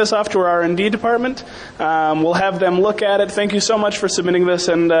sending this off to our R&D department. We'll have them look at it. Thank you so much for submitting this.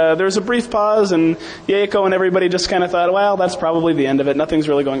 And there was a brief pause, and Yaco and everybody just kind of thought, well, that's probably the end of it. Nothing's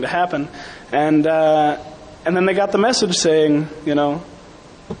really going to happen. And then they got the message saying,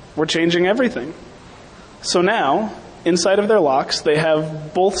 we're changing everything. So now, inside of their locks, they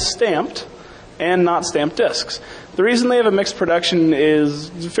have both stamped and not stamped discs. The reason they have a mixed production is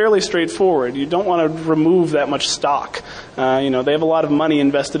fairly straightforward. You don't want to remove that much stock. They have a lot of money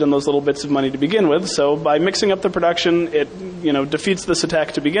invested in those little bits of money to begin with, so by mixing up the production, it defeats this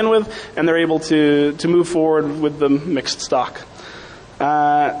attack to begin with, and they're able to move forward with the mixed stock.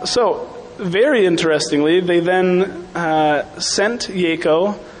 So, very interestingly, they then sent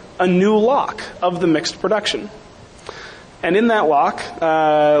Yaco a new lock of the mixed production. And in that lock,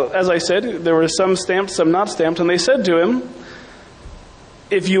 as I said, there were some stamped, some not stamped, and they said to him,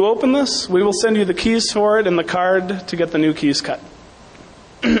 if you open this, we will send you the keys for it and the card to get the new keys cut.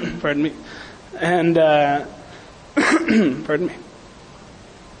 Pardon me. And, pardon me.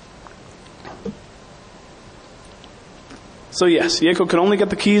 So yes, Yaco could only get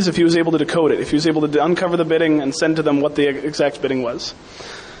the keys if he was able to decode it, if he was able to uncover the bidding and send to them what the exact bidding was.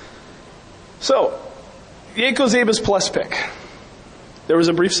 So, Yaco's ABUS Plus pick. There was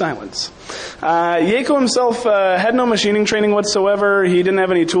a brief silence. Yaco himself had no machining training whatsoever. He didn't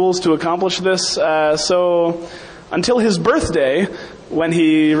have any tools to accomplish this. So until his birthday, when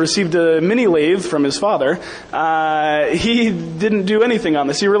he received a mini lathe from his father, he didn't do anything on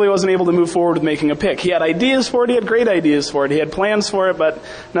this. He really wasn't able to move forward with making a pick. He had ideas for it. He had great ideas for it. He had plans for it, but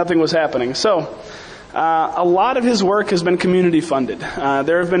nothing was happening. So a lot of his work has been community funded.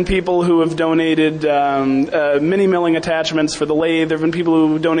 There have been people who have donated mini milling attachments for the lathe. There have been people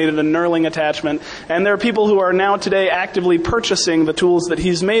who have donated a knurling attachment. And there are people who are now today actively purchasing the tools that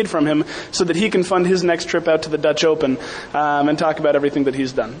he's made from him so that he can fund his next trip out to the Dutch Open and talk about everything that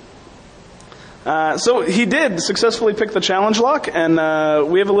he's done. So he did successfully pick the challenge lock, and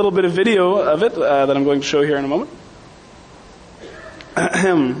we have a little bit of video of it that I'm going to show here in a moment.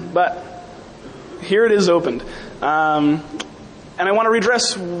 But here it is opened. And I want to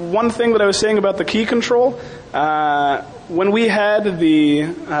redress one thing that I was saying about the key control. When we had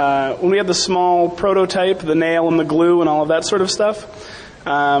the small prototype, the nail and the glue and all of that sort of stuff,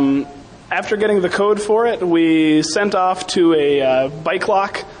 after getting the code for it, we sent off to a bike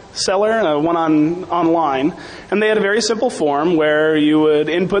lock seller, one online, and they had a very simple form where you would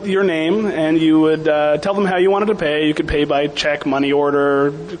input your name and you would tell them how you wanted to pay. You could pay by check, money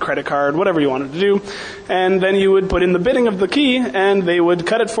order, credit card, whatever you wanted to do, and then you would put in the bidding of the key and they would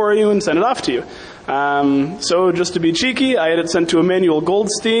cut it for you and send it off to you. So just to be cheeky, I had it sent to Emmanuel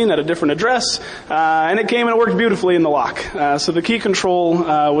Goldstein at a different address, and it came and it worked beautifully in the lock. So the key control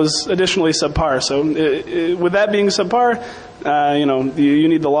was additionally subpar. So with that being subpar, you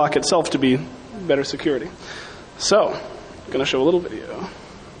need the lock itself to be better security. So, I'm going to show a little video.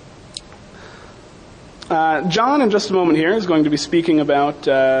 John, in just a moment here, is going to be speaking about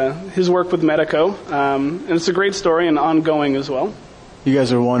his work with Medeco, and it's a great story and ongoing as well. You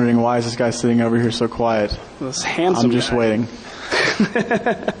guys are wondering, why is this guy sitting over here so quiet? This handsome I'm just guy. waiting.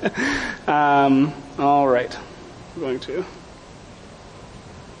 All right. I'm going to.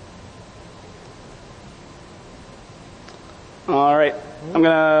 All right. I'm going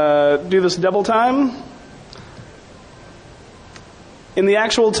to do this double time. In the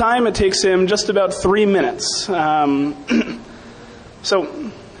actual time, it takes him just about 3 minutes. So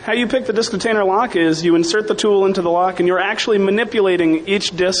how you pick the disk detainer lock is you insert the tool into the lock, and you're actually manipulating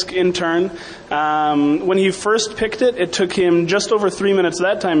each disk in turn. When he first picked it, it took him just over 3 minutes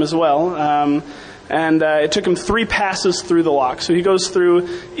that time as well. And it took him 3 passes through the lock. So he goes through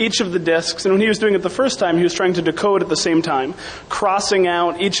each of the disks. And when he was doing it the first time, he was trying to decode at the same time, crossing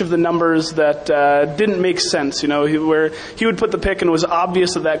out each of the numbers that didn't make sense. Where he would put the pick and it was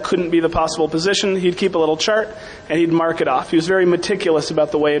obvious that couldn't be the possible position. He'd keep a little chart and he'd mark it off. He was very meticulous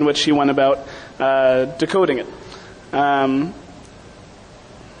about the way in which he went about decoding it.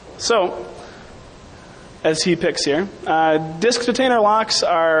 So as he picks here. Disk detainer locks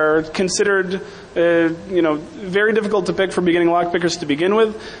are considered very difficult to pick for beginning lock pickers to begin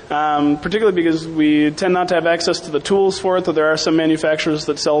with, particularly because we tend not to have access to the tools for it, though there are some manufacturers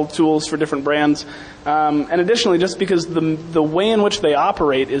that sell tools for different brands. And additionally, just because the way in which they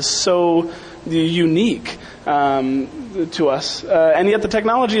operate is so unique to us. And yet the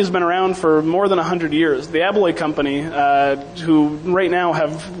technology has been around for more than 100 years. The Abloy company, who right now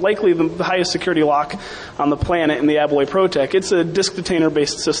have likely the highest security lock on the planet in the Abloy ProTech, it's a disk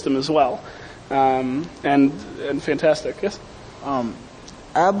detainer-based system as well. And fantastic, yes?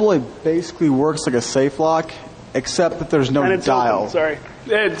 Abloy basically works like a safe lock, except that there's no dial. Open. Sorry.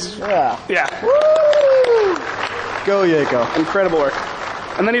 Yeah. Woo! Go, Yako. Incredible work.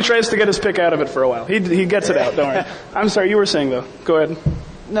 And then he tries to get his pick out of it for a while. He gets it out, don't worry. I'm sorry, you were saying, though. Go ahead.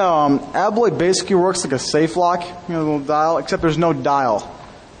 No, Abloy basically works like a safe lock, the little dial, except there's no dial.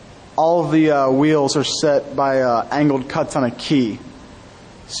 All of the wheels are set by angled cuts on a key.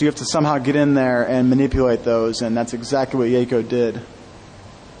 So you have to somehow get in there and manipulate those, and that's exactly what Yako did.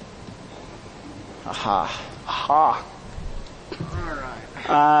 Aha. Aha. All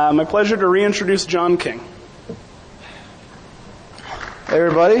right. My pleasure to reintroduce John King. Hey,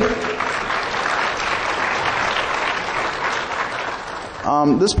 everybody.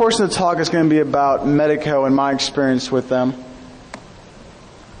 This portion of the talk is going to be about Medeco and my experience with them.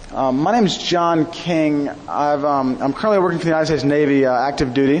 My name is John King. I'm currently working for the United States Navy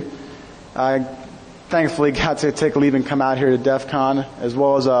active duty. I thankfully got to take leave and come out here to DEF CON, as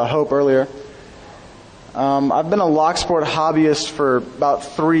well as Hope earlier. I've been a Locksport hobbyist for about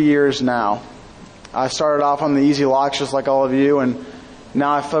 3 years now. I started off on the easy locks just like all of you, and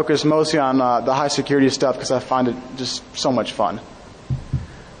now I focus mostly on the high security stuff because I find it just so much fun.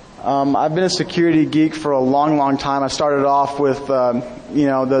 I've been a security geek for a long, long time. I started off with,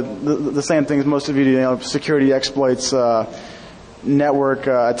 the same things most of you do, security exploits, network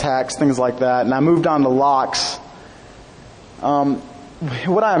attacks, things like that. And I moved on to locks.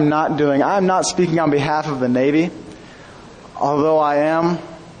 What I am not doing, I am not speaking on behalf of the Navy. Although I am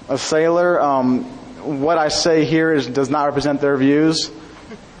a sailor, what I say here does not represent their views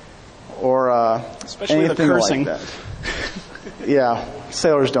or especially anything the cursing. like that. Yeah,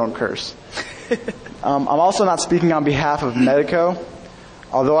 sailors don't curse. I'm also not speaking on behalf of Medeco.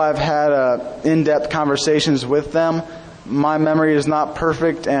 Although I've had in-depth conversations with them, my memory is not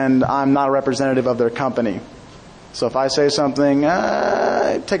perfect, and I'm not a representative of their company. So if I say something,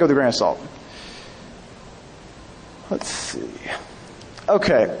 take it with a grain of salt. Let's see.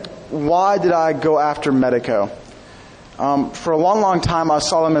 Okay, why did I go after Medeco? For a long, long time, I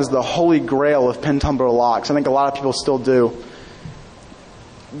saw them as the holy grail of pin tumbler locks. I think a lot of people still do.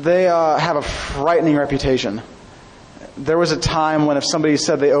 They have a frightening reputation. There was a time when if somebody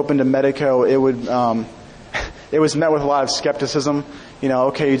said they opened a Medeco, it was met with a lot of skepticism.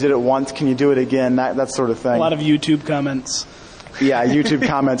 Okay, you did it once, can you do it again? That sort of thing. A lot of YouTube comments. Yeah, YouTube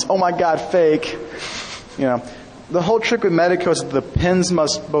comments. Oh my God, fake. The whole trick with Medeco is that the pins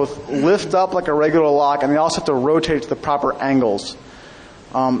must both lift up like a regular lock, and they also have to rotate to the proper angles.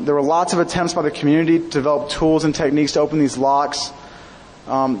 There were lots of attempts by the community to develop tools and techniques to open these locks.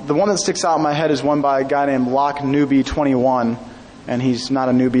 The one that sticks out in my head is one by a guy named Lock Newbie 21, and he's not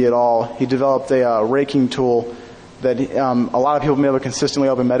a newbie at all. He developed a raking tool that a lot of people may be able to consistently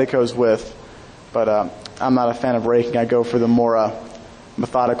open Medecos with, but I'm not a fan of raking. I go for the more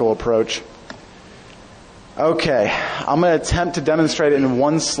methodical approach. Okay, I'm going to attempt to demonstrate in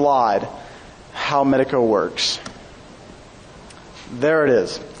one slide how Medeco works. There it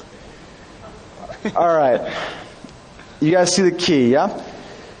is. All right. You guys see the key, yeah?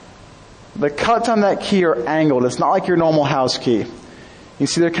 The cuts on that key are angled. It's not like your normal house key. You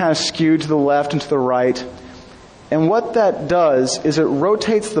see they're kind of skewed to the left and to the right. And what that does is it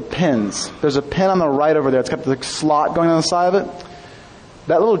rotates the pins. There's a pin on the right over there. It's got the slot going on the side of it.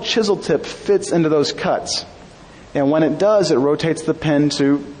 That little chisel tip fits into those cuts. And when it does, it rotates the pin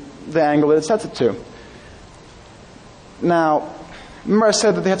to the angle that it sets it to. Now, remember I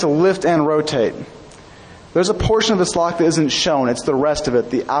said that they have to lift and rotate. There's a portion of this lock that isn't shown. It's the rest of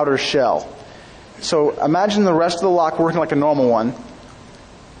it, the outer shell. So imagine the rest of the lock working like a normal one.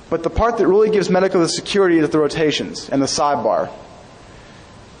 But the part that really gives Medeco the security is the rotations and the sidebar.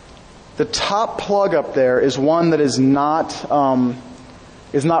 The top plug up there is one that is not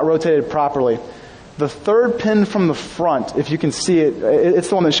rotated properly. The third pin from the front, if you can see it, it's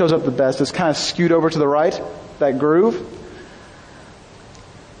the one that shows up the best. It's kind of skewed over to the right, that groove.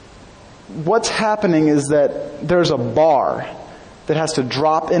 What's happening is that there's a bar that has to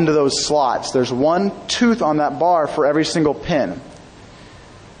drop into those slots. There's one tooth on that bar for every single pin.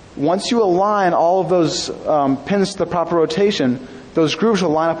 Once you align all of those pins to the proper rotation, those grooves will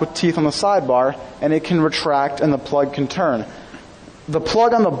line up with teeth on the sidebar, and it can retract and the plug can turn. The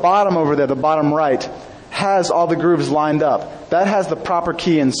plug on the bottom over there, the bottom right, has all the grooves lined up. That has the proper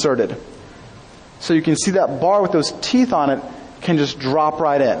key inserted. So you can see that bar with those teeth on it can just drop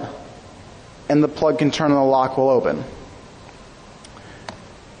right in, and the plug can turn and the lock will open.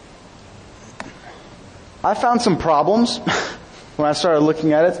 I found some problems when I started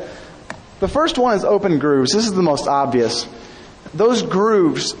looking at it. The first one is open grooves. This is the most obvious. Those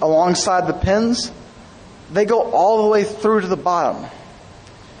grooves alongside the pins, they go all the way through to the bottom.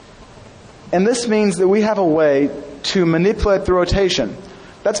 And this means that we have a way to manipulate the rotation.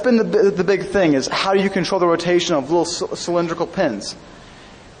 That's been the big thing, is how do you control the rotation of little cylindrical pins?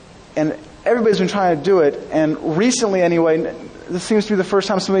 And everybody's been trying to do it, and recently anyway, this seems to be the first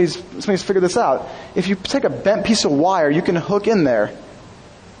time somebody's figured this out. If you take a bent piece of wire, you can hook in there,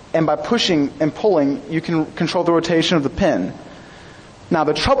 and by pushing and pulling, you can control the rotation of the pin. Now,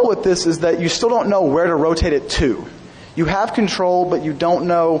 the trouble with this is that you still don't know where to rotate it to. You have control, but you don't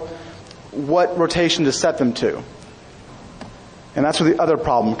know what rotation to set them to. And that's where the other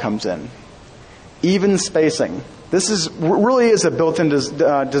problem comes in. Even spacing. This really is a built-in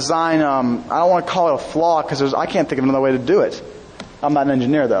design. I don't want to call it a flaw because I can't think of another way to do it. I'm not an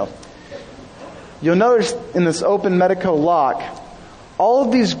engineer, though. You'll notice in this open Medeco lock, all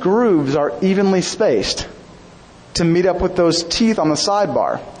of these grooves are evenly spaced to meet up with those teeth on the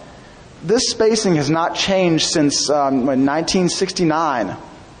sidebar. This spacing has not changed since 1969,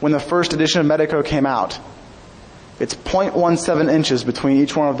 when the first edition of Medeco came out. It's 0.17 inches between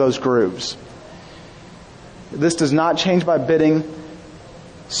each one of those grooves. This does not change by bitting.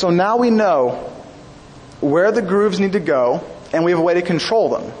 So now we know where the grooves need to go, and we have a way to control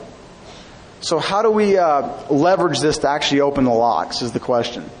them. So how do we leverage this to actually open the locks is the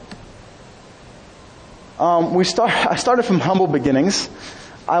question. I started from humble beginnings.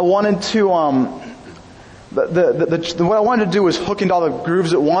 I wanted to what I wanted to do was hook into all the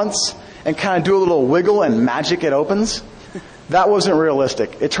grooves at once and kind of do a little wiggle and magic it opens. That wasn't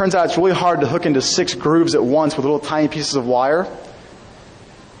realistic. It turns out it's really hard to hook into 6 grooves at once with little tiny pieces of wire.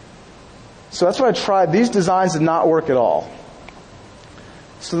 So that's what I tried. These designs did not work at all.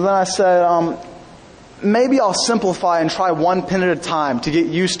 So then I said, maybe I'll simplify and try one pin at a time to get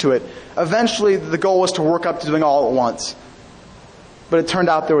used to it. Eventually, the goal was to work up to doing all at once. But it turned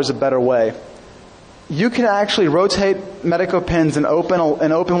out there was a better way. You can actually rotate Medeco pins and open one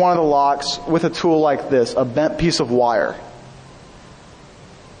of the locks with a tool like this, a bent piece of wire.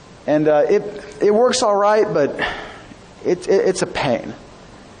 And it works all right, but it's a pain.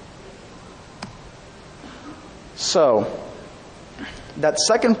 So, that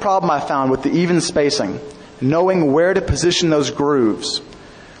second problem I found with the even spacing, knowing where to position those grooves.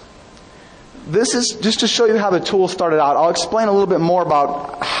 This is just to show you how the tool started out. I'll explain a little bit more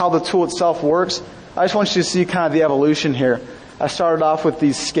about how the tool itself works. I just want you to see kind of the evolution here. I started off with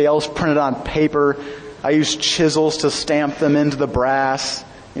these scales printed on paper. I used chisels to stamp them into the brass.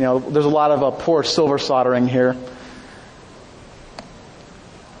 You know, there's a lot of poor silver soldering here.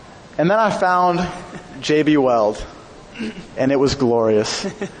 And then I found JB Weld, and it was glorious.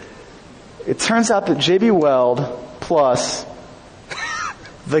 It turns out that JB Weld plus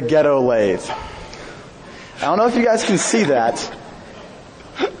the ghetto lathe. I don't know if you guys can see that.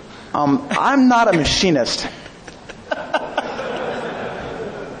 I'm not a machinist.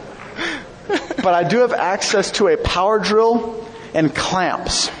 But I do have access to a power drill and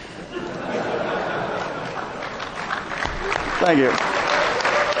clamps. Thank you.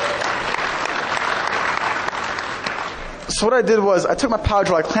 So what I did was I took my power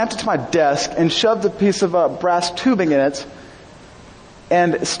drill, I clamped it to my desk, and shoved a piece of brass tubing in it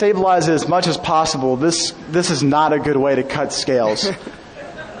and stabilized it as much as possible. This is not a good way to cut scales.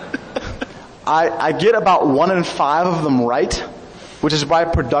 I get about 1 in 5 of them right, which is why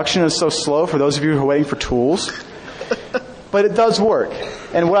production is so slow for those of you who are waiting for tools. But it does work.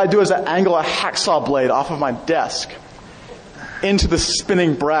 And what I do is I angle a hacksaw blade off of my desk into the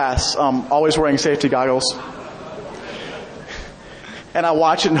spinning brass, always wearing safety goggles. And I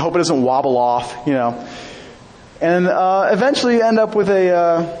watch it and hope it doesn't wobble off, you know. And eventually end up with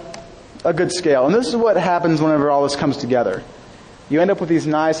a good scale. And this is what happens whenever all this comes together. You end up with these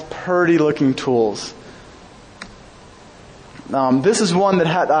nice, purty-looking tools. This is one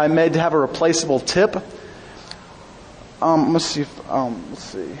that I made to have a replaceable tip. Let's see.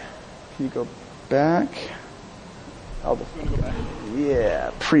 Can you go back? Oh, go back.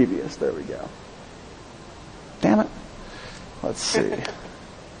 Yeah, previous. There we go. Damn it. Let's see.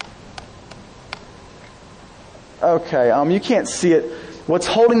 Okay, you can't see it. what's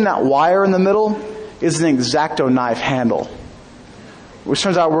holding that wire in the middle is an X-Acto knife handle, which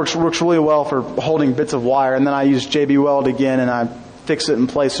turns out works really well for holding bits of wire. And then I use JB Weld again, and I fix it in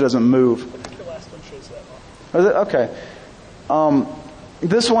place so it doesn't move. I think the last one shows that one. Is it? Okay.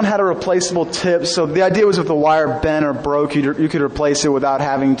 This one had a replaceable tip, so the idea was if the wire bent or broke, you could replace it without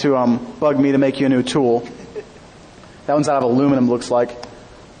having to bug me to make you a new tool. That one's out of aluminum, looks like.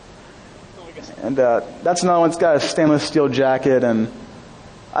 And that's another one. It's got a stainless steel jacket, and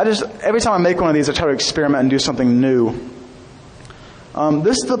every time I make one of these, I try to experiment and do something new.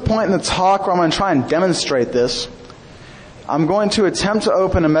 This is the point in the talk where I'm going to try and demonstrate this. I'm going to attempt to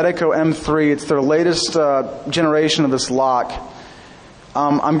open a Medeco M3. It's their latest generation of this lock.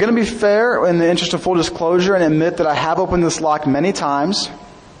 I'm going to be fair in the interest of full disclosure and admit that I have opened this lock many times,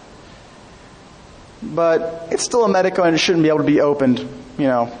 but it's still a Medeco and it shouldn't be able to be opened,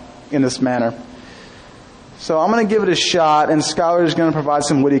 in this manner. So I'm going to give it a shot, and Schuyler is going to provide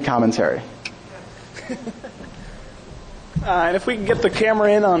some witty commentary. And if we can get the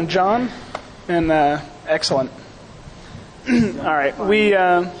camera in on John, and excellent. All right,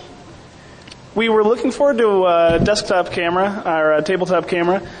 we were looking forward to a desktop camera or a tabletop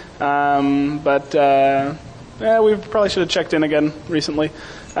camera, but we probably should have checked in again recently.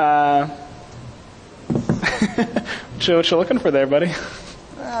 What you looking for there, buddy?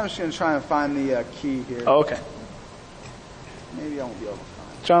 I'm just going to try and find the key here. Oh, okay. Maybe I won't be able to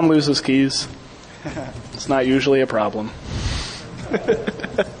find it. John loses keys. It's not usually a problem.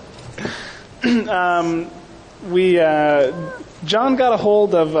 John got a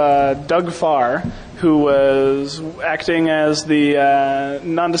hold of Doug Farr, who was acting as the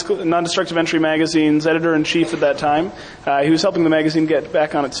Non-Destructive Entry magazine's editor-in-chief at that time. He was helping the magazine get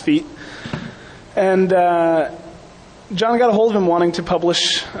back on its feet. And John got a hold of him wanting to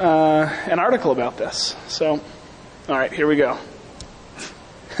publish an article about this. So, all right, here we go.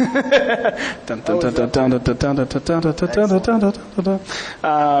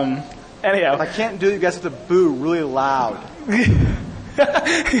 Anyhow, I can't do it. You guys have to boo really loud.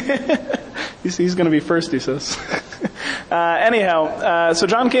 He's going to be first, he says. So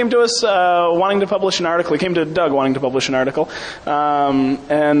John came to us wanting to publish an article. He came to Doug wanting to publish an article,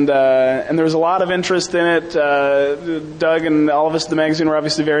 and there was a lot of interest in it. Doug and all of us at the magazine were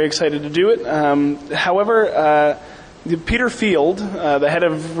obviously very excited to do it. However, Peter Field, the head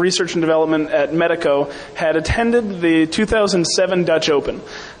of research and development at Medeco, had attended the 2007 Dutch Open.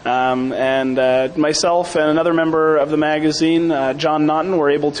 And myself and another member of the magazine, John Naughton, were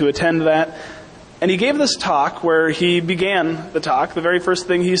able to attend that. And he gave this talk where he began the talk. The very first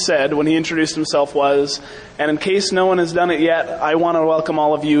thing he said when he introduced himself was, and in case no one has done it yet, I want to welcome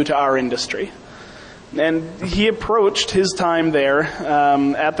all of you to our industry. And he approached his time there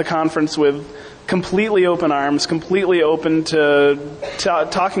at the conference with completely open arms, completely open to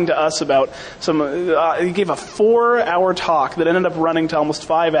talking to us about some. He gave a 4-hour talk that ended up running to almost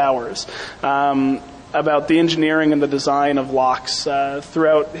 5 hours about the engineering and the design of locks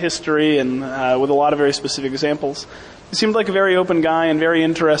throughout history, and with a lot of very specific examples. He seemed like a very open guy and very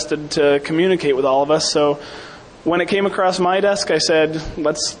interested to communicate with all of us. So when it came across my desk, I said,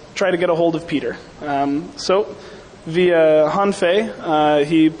 let's try to get a hold of Peter. So via Han Fei,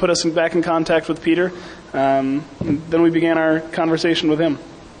 he put us back in contact with Peter. And then we began our conversation with him.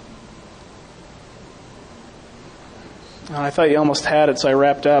 Oh, I thought you almost had it, so I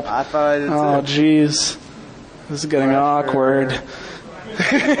wrapped up. I thought I did too. Oh, jeez. This is getting awkward.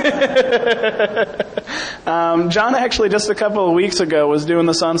 John actually just a couple of weeks ago was doing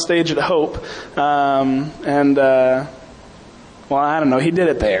this on stage at Hope. Well, I don't know. He did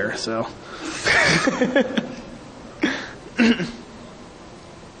it there, so.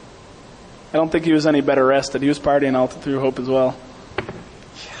 I don't think he was any better rested. He was partying all through Hope as well.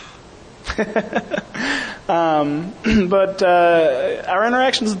 But our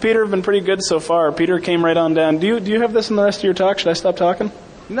interactions with Peter have been pretty good so far. Peter came right on down. Do you have this in the rest of your talk? Should I stop talking?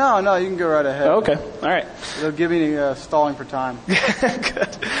 No, you can go right ahead. Okay, all right. It'll give me stalling for time.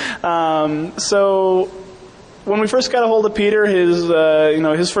 Good. So when we first got a hold of Peter,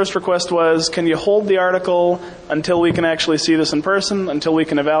 his first request was, can you hold the article until we can actually see this in person, until we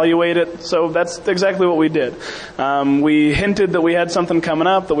can evaluate it? So that's exactly what we did. We hinted that we had something coming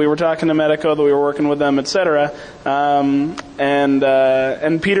up, that we were talking to Medeco, that we were working with them, etc. And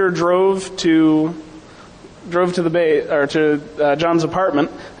Peter drove to the Bay, or to John's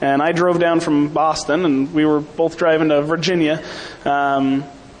apartment, and I drove down from Boston, and we were both driving to Virginia.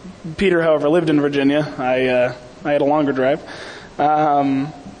 Peter, however, lived in Virginia. I had a longer drive.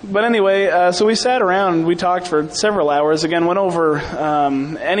 But anyway, so we sat around and we talked for several hours. Again, went over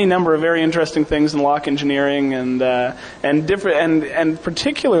any number of very interesting things in lock engineering and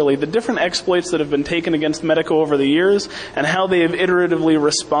particularly the different exploits that have been taken against Medeco over the years and how they have iteratively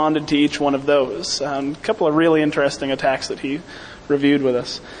responded to each one of those. A couple of really interesting attacks that he reviewed with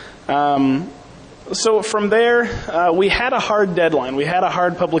us. So from there, we had a hard deadline. We had a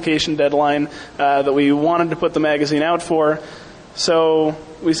hard publication deadline that we wanted to put the magazine out for. So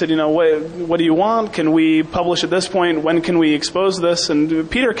we said, what do you want? Can we publish at this point? When can we expose this? And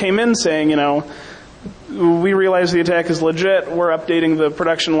Peter came in saying, we realize the attack is legit. We're updating the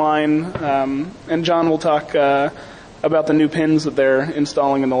production line. And John will talk about the new pins that they're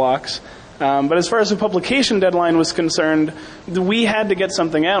installing in the locks. But as far as the publication deadline was concerned, we had to get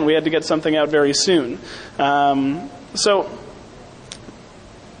something out. We had to get something out very soon. So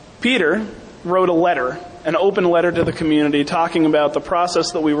Peter wrote a letter, an open letter to the community talking about the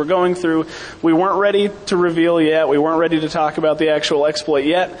process that we were going through. We weren't ready to reveal yet. We weren't ready to talk about the actual exploit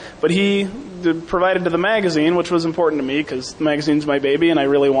yet. But he provided to the magazine, which was important to me because the magazine's my baby and I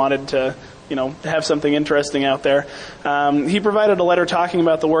really wanted to have something interesting out there. He provided a letter talking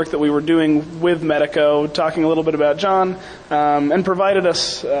about the work that we were doing with Medeco, talking a little bit about John, and provided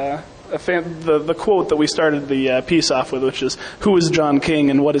us the quote that we started the piece off with, which is, "Who is John King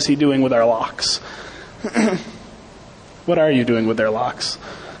and what is he doing with our locks?" What are you doing with their locks?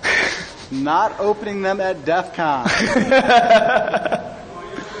 Not opening them at DEF CON.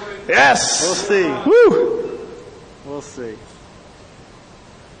 Yes! We'll see. Woo! We'll see.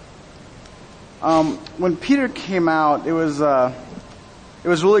 When Peter came out, it was a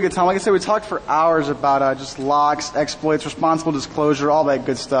really good time. Like I said, we talked for hours about just locks, exploits, responsible disclosure, all that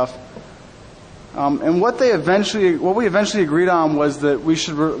good stuff. And what we eventually agreed on was that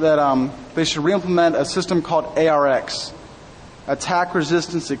they should reimplement a system called ARX, Attack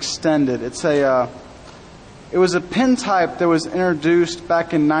Resistance Extended. It was a pin type that was introduced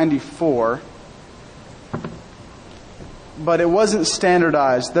back in '94. But it wasn't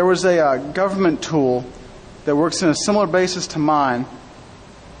standardized. There was a government tool that works in a similar basis to mine,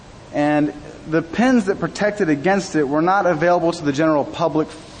 and the pins that protected against it were not available to the general public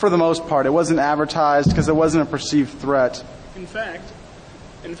for the most part. It wasn't advertised because it wasn't a perceived threat. In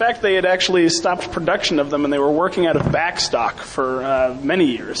fact, they had actually stopped production of them, and they were working out of backstock for many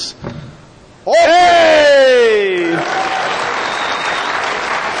years. Oh! Hey!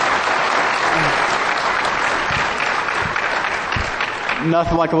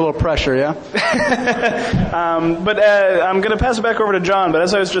 Nothing like a little pressure, yeah? But I'm going to pass it back over to John. But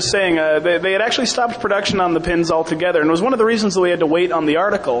as I was just saying, they had actually stopped production on the pins altogether. And it was one of the reasons that we had to wait on the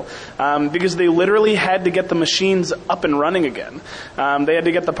article, because they literally had to get the machines up and running again. They had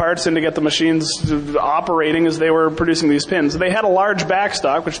to get the parts in to get the machines operating as they were producing these pins. They had a large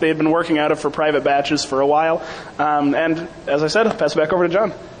backstock, which they had been working out of for private batches for a while. And as I said, I'll pass it back over to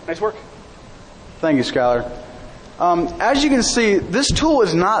John. Nice work. Thank you, Schuyler. As you can see, this tool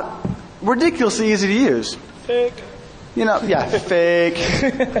is not ridiculously easy to use. Fake. Fake.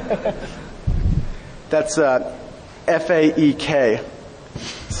 That's F-A-E-K.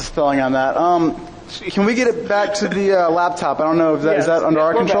 That's the spelling on that. Can we get it back to the laptop? I don't know if is that under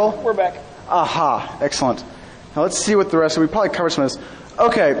our control? We're back. Aha, excellent. Now let's see what the rest of we probably covered some of this.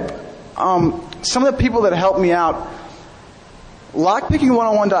 Okay, some of the people that helped me out.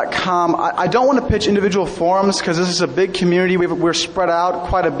 Lockpicking101.com, I don't want to pitch individual forums because this is a big community. We're spread out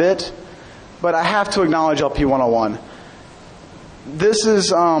quite a bit. But I have to acknowledge LP101. This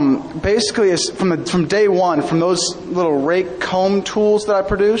is basically from day one, from those little rake comb tools that I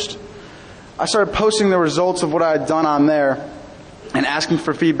produced, I started posting the results of what I had done on there and asking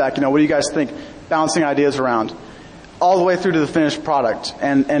for feedback. What do you guys think? Bouncing ideas around. All the way through to the finished product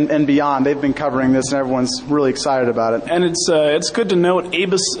and beyond. They've been covering this, and everyone's really excited about it. And it's good to note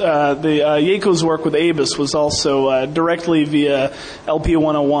ABUS, Jaco's work with ABUS was also directly via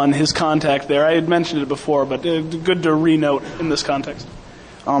LP101, his contact there. I had mentioned it before, but good to re-note in this context.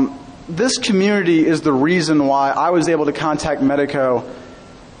 This community is the reason why I was able to contact Medeco,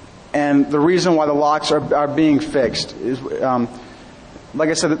 and the reason why the locks are being fixed is. Like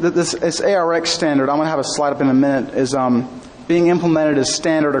I said, this ARX standard, I'm going to have a slide up in a minute, is being implemented as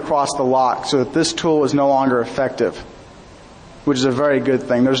standard across the lock so that this tool is no longer effective, which is a very good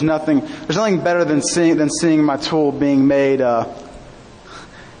thing. There's nothing better than seeing my tool being made not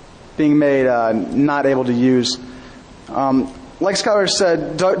able to use. Like Schuyler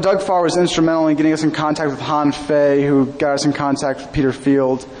said, Doug Farr was instrumental in getting us in contact with Han Fei, who got us in contact with Peter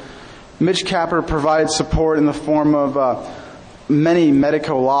Field. Mitch Capper provided support in the form of many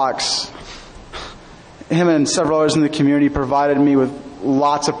Medeco locks. Him and several others in the community provided me with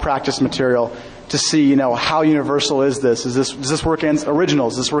lots of practice material to see, how universal is this? Does this work against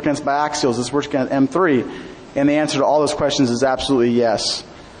originals? Does this work against biaxials? Does this work against M3? And the answer to all those questions is absolutely yes.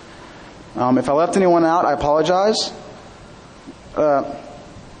 If I left anyone out, I apologize.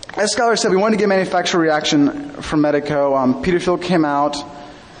 As Schuyler said, we wanted to get manufacturer reaction from Medeco. Peter Field came out,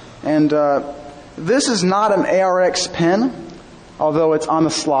 and this is not an ARX pen, although it's on the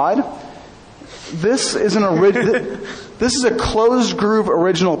slide. This is this is a closed groove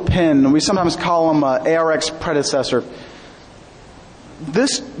original pin. We sometimes call them an ARX predecessor.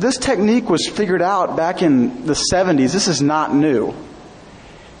 This technique was figured out back in the 70s. This is not new.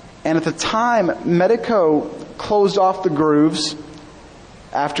 And at the time, Medeco closed off the grooves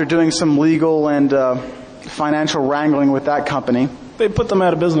after doing some legal and financial wrangling with that company. They put them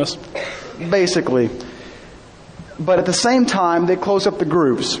out of business. Basically. But at the same time, they closed up the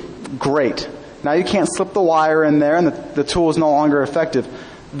grooves. Great. Now you can't slip the wire in there, and the tool is no longer effective.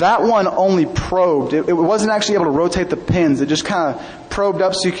 That one only probed. It wasn't actually able to rotate the pins. It just kind of probed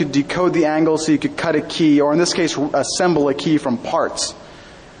up so you could decode the angle, so you could cut a key, or in this case, assemble a key from parts.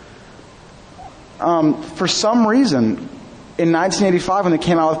 For some reason, in 1985, when they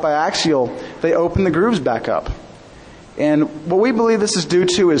came out with biaxial, they opened the grooves back up. And what we believe this is due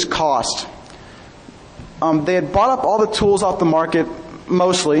to is cost. They had bought up all the tools off the market,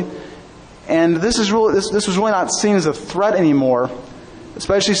 mostly, and this was really not seen as a threat anymore,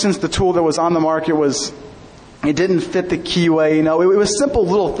 especially since the tool that was on the market it didn't fit the keyway. It was simple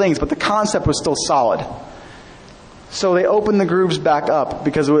little things, but the concept was still solid. So they opened the grooves back up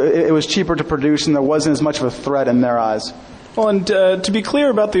because it was cheaper to produce and there wasn't as much of a threat in their eyes. Well, and to be clear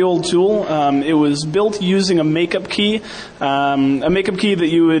about the old tool, it was built using a makeup key that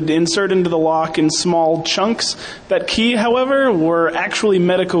you would insert into the lock in small chunks. That key, however, were actually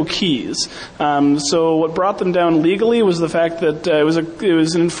Medeco keys. So what brought them down legally was the fact that it was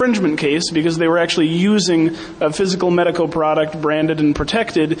an infringement case because they were actually using a physical Medeco product branded and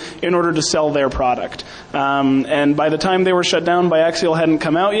protected in order to sell their product. And by the time they were shut down, biaxial hadn't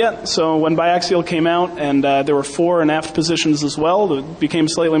come out yet. So when biaxial came out, and there were fore and aft positions as well, it became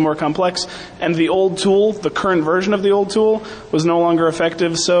slightly more complex, and the old tool, the current version of the old tool, was no longer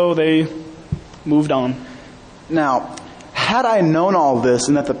effective, so they moved on. Now, had I known all this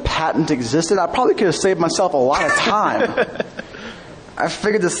and that the patent existed, I probably could have saved myself a lot of time. I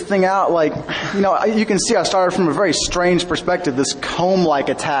figured this thing out, you can see I started from a very strange perspective, this comb-like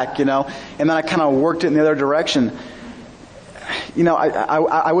attack, and then I kind of worked it in the other direction.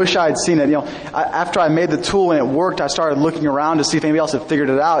 I wish I had seen it. After I made the tool and it worked, I started looking around to see if anybody else had figured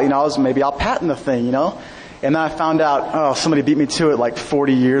it out. Maybe I'll patent the thing, And then I found out, somebody beat me to it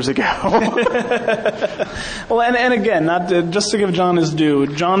 40 years ago. Well, and again, just to give John his due,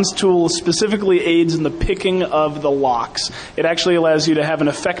 John's tool specifically aids in the picking of the locks. It actually allows you to have an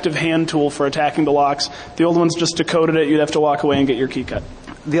effective hand tool for attacking the locks. The old ones just decoded it. You'd have to walk away and get your key cut.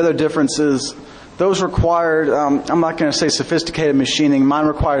 The other difference is those required, I'm not going to say sophisticated machining. Mine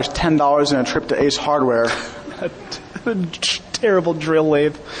requires $10 and a trip to Ace Hardware. A terrible drill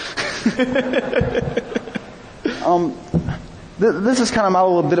lathe. This is kind of a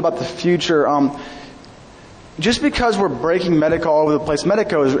little bit about the future. Just because we're breaking Medeco all over the place,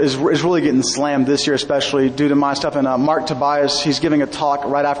 Medeco is really getting slammed this year, especially due to my stuff. And Mark Tobias, he's giving a talk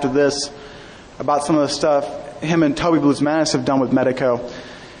right after this about some of the stuff him and Toby Blues Manis have done with Medeco.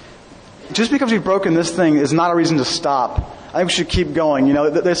 Just because we've broken this thing is not a reason to stop. I think we should keep going.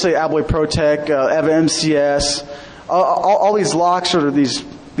 They say Alloy Protec, EVA MCS, all these locks are these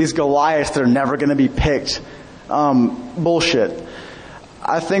Goliaths that are never going to be picked. Bullshit.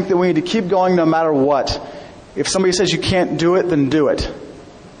 I think that we need to keep going no matter what. If somebody says you can't do it, then do it.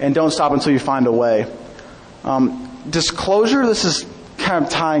 And don't stop until you find a way. Disclosure, this is kind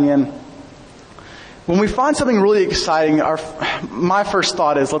of tying in. When we find something really exciting, my first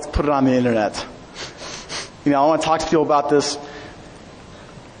thought is, let's put it on the internet. I want to talk to people about this.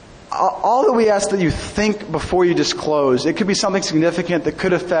 All that we ask that you think before you disclose. It could be something significant that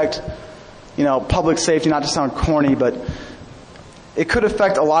could affect, public safety, not to sound corny, but it could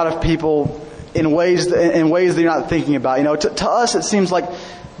affect a lot of people in ways that you're not thinking about. To us, it seems like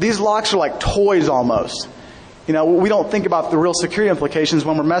these locks are like toys almost. We don't think about the real security implications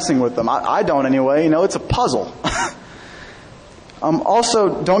when we're messing with them. I don't anyway. It's a puzzle.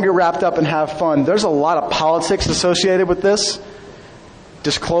 Also, don't get wrapped up and have fun. There's a lot of politics associated with this.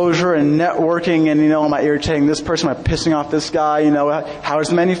 Disclosure and networking and, am I irritating this person? Am I pissing off this guy? How does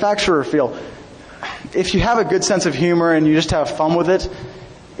the manufacturer feel? If you have a good sense of humor and you just have fun with it,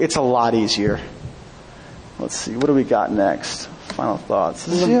 it's a lot easier. Let's see. What do we got next? Final thoughts.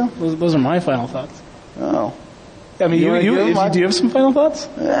 Those are my final thoughts. Oh. I mean, do you have some final thoughts?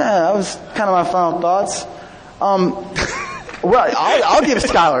 Yeah, that was kind of my final thoughts. Well, I'll give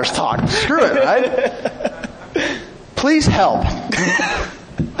Schuyler's talk. Screw it, right? Please help.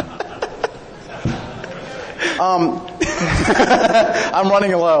 I'm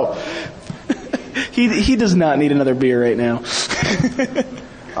running low. He does not need another beer right now.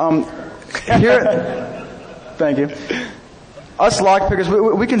 Thank you. Us lockpickers,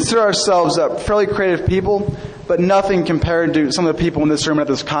 we consider ourselves fairly creative people, but nothing compared to some of the people in this room at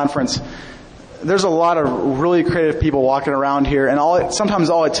this conference. There's a lot of really creative people walking around here, and sometimes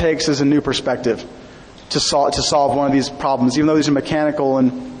all it takes is a new perspective to solve one of these problems. Even though these are mechanical,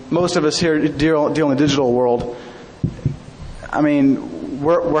 and most of us here deal in the digital world, I mean,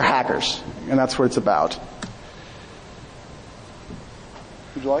 we're hackers, and that's what it's about.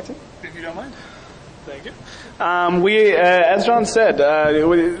 Would you like to? If you don't mind. Thank you. As John said,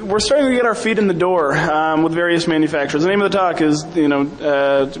 we're starting to get our feet in the door with various manufacturers. The name of the talk is,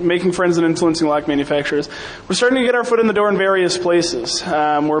 making friends and influencing lock manufacturers. We're starting to get our foot in the door in various places.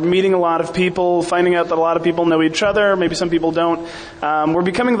 We're meeting a lot of people, finding out that a lot of people know each other. Maybe some people don't. We're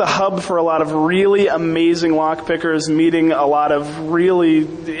becoming the hub for a lot of really amazing lock pickers, meeting a lot of really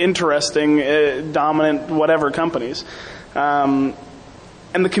interesting, dominant, whatever companies.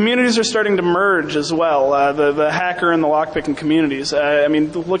 And the communities are starting to merge as well, the hacker and the lockpicking communities.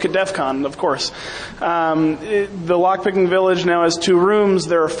 Look at DEF CON, of course. The lockpicking village now has 2 rooms.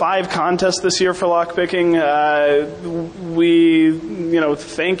 There are 5 contests this year for lockpicking. We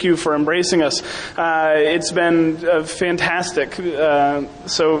thank you for embracing us. It's been fantastic.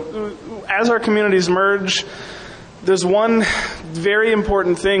 So as our communities merge, there's one very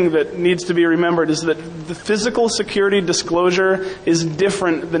important thing that needs to be remembered, is that the physical security disclosure is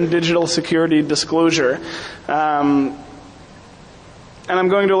different than digital security disclosure. And I'm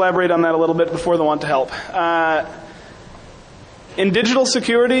going to elaborate on that a little bit before the want to help. In digital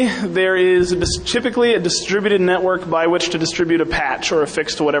security, there is typically a distributed network by which to distribute a patch or a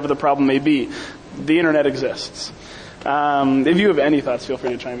fix to whatever the problem may be. The internet exists. If you have any thoughts, feel free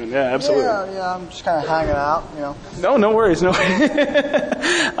to chime in. Yeah, absolutely. Yeah, I'm just kind of hanging out, No worries, no worries.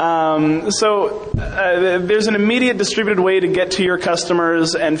 There's an immediate distributed way to get to your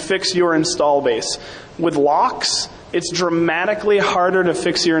customers and fix your install base. With locks, it's dramatically harder to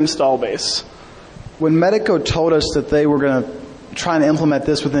fix your install base. When Medeco told us that they were going to try and implement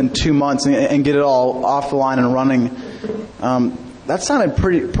this within 2 months and get it all off the line and running, that sounded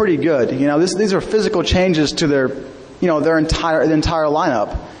pretty good. These are physical changes to their entire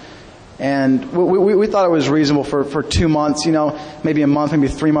lineup, and we thought it was reasonable for 2 months. Maybe a month, maybe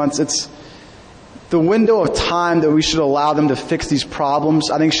 3 months. It's the window of time that we should allow them to fix these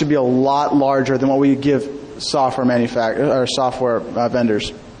problems. I think should be a lot larger than what we give software manufacturers or software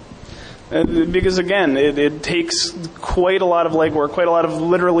vendors. Because again, it takes quite a lot of legwork, quite a lot of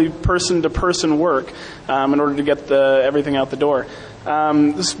literally person-to-person work in order to get everything out the door.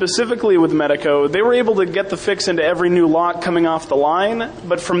 Specifically with Medeco, they were able to get the fix into every new lock coming off the line,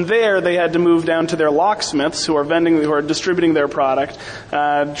 but from there they had to move down to their locksmiths who are distributing their product,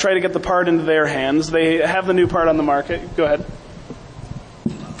 try to get the part into their hands. They have the new part on the market. Go ahead.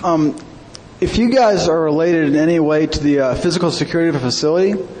 If you guys are related in any way to the physical security of a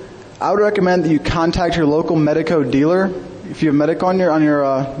facility, I would recommend that you contact your local Medeco dealer, if you have Medeco on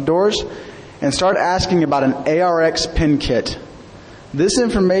your doors, and start asking about an ARX pin kit. This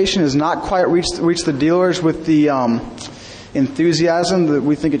information has not quite reached the dealers with the enthusiasm that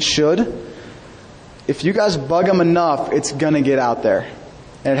we think it should. If you guys bug them enough, it's going to get out there.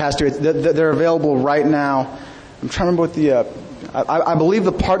 And it has to. They're available right now. I'm trying to remember what the... I believe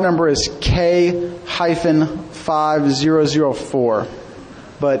the part number is K-5004.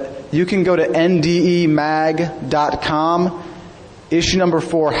 But you can go to ndemag.com. Issue number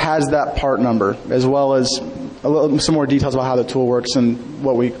 4 has that part number, as well as some more details about how the tool works and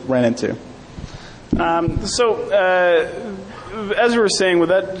what we ran into. As we were saying, with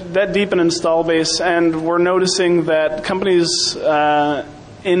that deep an install base, and we're noticing that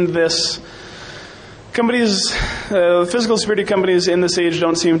physical security companies in this age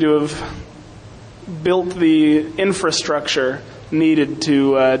don't seem to have built the infrastructure needed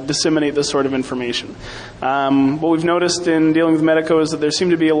to disseminate this sort of information. What we've noticed in dealing with Medeco is that there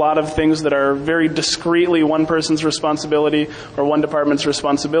seem to be a lot of things that are very discreetly one person's responsibility or one department's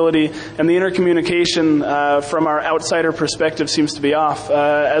responsibility, and the intercommunication from our outsider perspective seems to be off.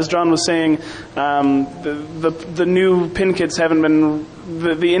 As John was saying, the new pin kits haven't been...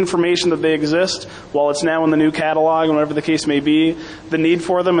 The information that they exist, while it's now in the new catalog and whatever the case may be, the need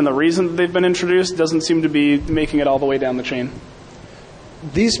for them and the reason that they've been introduced doesn't seem to be making it all the way down the chain.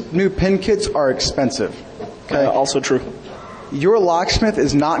 these new pin kits are expensive. Okay? Also true. Your locksmith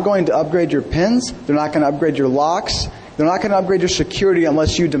is not going to upgrade your pins. They're not going to upgrade your locks. They're not going to upgrade your security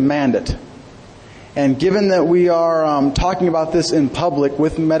unless you demand it. And given that we are talking about this in public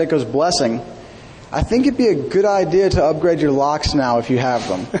with Medeco's blessing, I think it'd be a good idea to upgrade your locks now if you have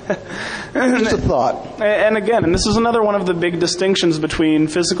them. Just a thought. And again, and this is another one of the big distinctions between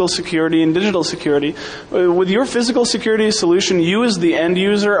physical security and digital security. With your physical security solution, you as the end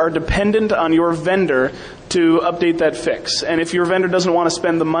user are dependent on your vendor to update that fix. And if your vendor doesn't want to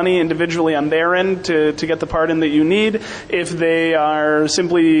spend the money individually on their end to get the part in that you need, if they are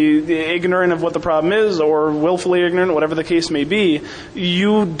simply ignorant of what the problem is or willfully ignorant, whatever the case may be,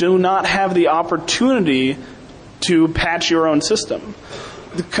 you do not have the opportunity to patch your own system.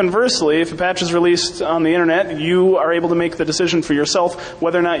 Conversely, if a patch is released on the internet, you are able to make the decision for yourself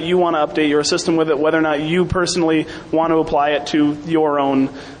whether or not you want to update your system with it, whether or not you personally want to apply it to your own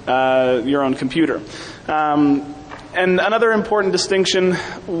computer. And another important distinction,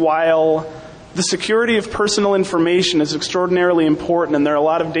 while the security of personal information is extraordinarily important and there are a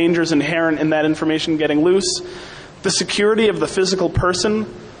lot of dangers inherent in that information getting loose, the security of the physical person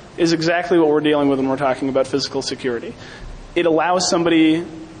is exactly what we're dealing with when we're talking about physical security. It allows somebody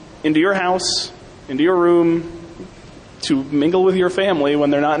into your house, into your room, to mingle with your family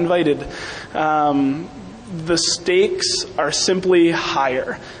when they're not invited. The stakes are simply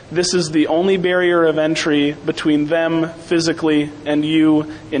higher. This is the only barrier of entry between them physically and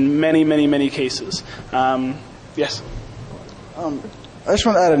you in many, many, many cases. Yes? I just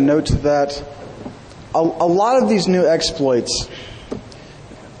want to add a note to that. A lot of these new exploits,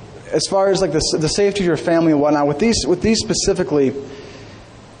 as far as like the safety of your family and whatnot, with these specifically,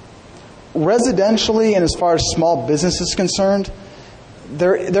 residentially and as far as small business is concerned,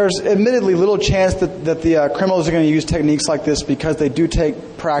 there's admittedly little chance that the criminals are going to use techniques like this because they do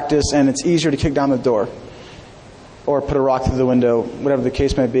take practice and it's easier to kick down the door or put a rock through the window, whatever the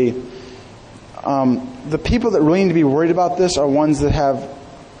case may be. The people that really need to be worried about this are ones that have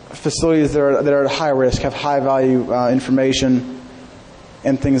facilities that are at high risk, have high value information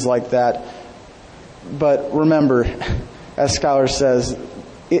and things like that. But remember, as Schuyler says,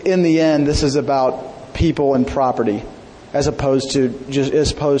 in the end, this is about people and property as opposed to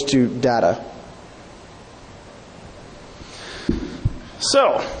data.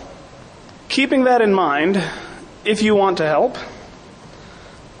 So, keeping that in mind, if you want to help,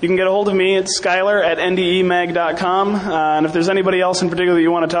 you can get a hold of me at Schuyler at ndemag.com. And if there's anybody else in particular that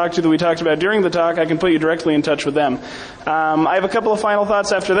you want to talk to that we talked about during the talk, I can put you directly in touch with them. I have a couple of final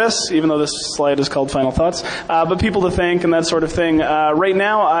thoughts after this, even though this slide is called Final Thoughts, but people to thank and that sort of thing. Right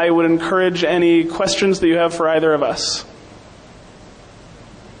now, I would encourage any questions that you have for either of us.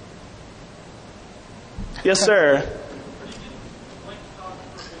 Yes, sir.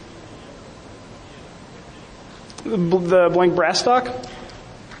 The blank brass stock?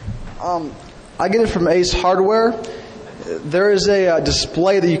 I get it from Ace Hardware. There is a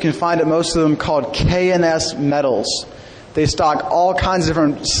display that you can find at most of them called K&S Metals. They stock all kinds of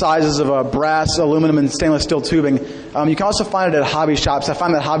different sizes of brass, aluminum, and stainless steel tubing. You can also find it at hobby shops. I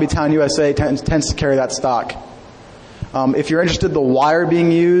find that Hobbytown USA tends to carry that stock. If you're interested, the wire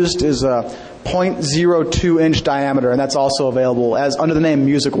being used is a 0.02 inch diameter, and that's also available as under the name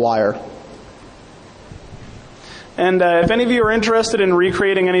Music Wire. And if any of you are interested in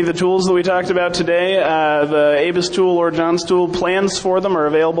recreating any of the tools that we talked about today, the ABUS tool or John's tool, plans for them are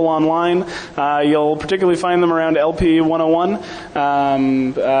available online. You'll particularly find them around LP 101.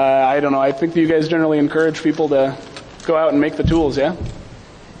 I don't know, I think that you guys generally encourage people to go out and make the tools, yeah?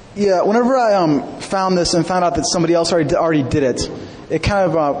 Yeah, whenever I found this and found out that somebody else already did it, it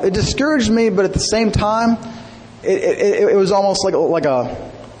kind of it discouraged me, but at the same time, it was almost like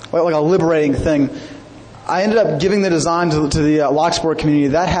a liberating thing. I ended up giving the design to the Locksport community.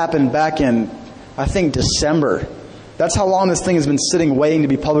 That happened back in, I think, December. That's how long this thing has been sitting waiting to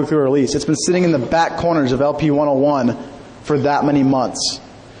be publicly released. It's been sitting in the back corners of LP 101 for that many months.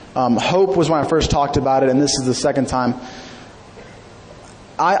 Hope was when I first talked about it, and this is the second time.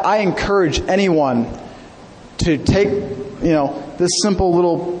 I encourage anyone to take, this simple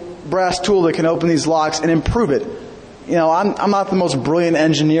little brass tool that can open these locks and improve it. I'm not the most brilliant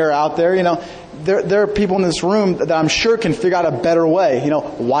engineer out there. There are people in this room that I'm sure can figure out a better way.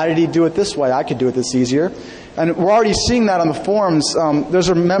 Why did he do it this way? I could do it this easier. And we're already seeing that on the forums. There's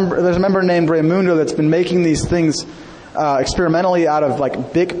a member named Raymundo that's been making these things experimentally out of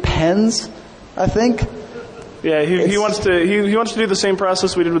like big pens, I think. Yeah, he wants to do the same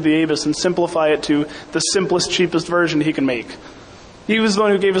process we did with the ABUS and simplify it to the simplest, cheapest version he can make. He was the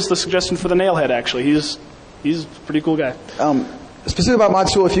one who gave us the suggestion for the nailhead. Actually, he's a pretty cool guy. specifically about my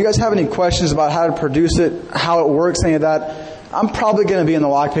tool, if you guys have any questions about how to produce it, how it works, any of that, I'm probably going to be in the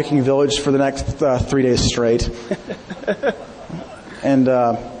lockpicking village for the next 3 days straight. And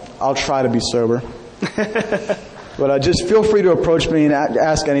I'll try to be sober. But just feel free to approach me and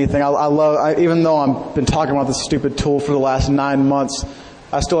ask anything. Even though I've been talking about this stupid tool for the last 9 months,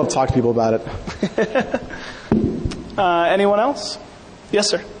 I still have to talk to people about it. Anyone else? Yes,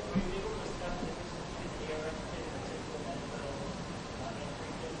 sir.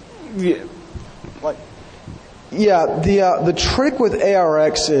 Yeah, the trick with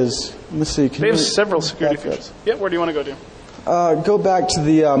ARX is, let's see. They have several security features. Yeah, where do you want to go to? Go back to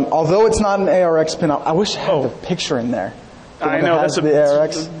the, although it's not an ARX pin, I wish I had the picture in there. I know, that's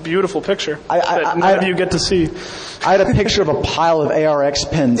a beautiful picture that none of you get to see. I had a picture of a pile of ARX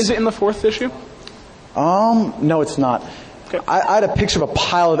pins. Is it in the 4th issue? No, it's not. Okay. I had a picture of a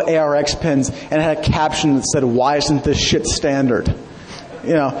pile of ARX pins, and it had a caption that said, "Why isn't this shit standard?"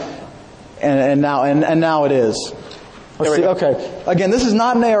 You know, and now it is. Let's see. Okay. Again, this is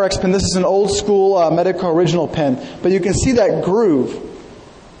not an ARX pin. This is an old school Medeco original pin. But you can see that groove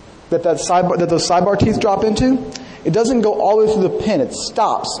that those sidebar teeth drop into. It doesn't go all the way through the pin. It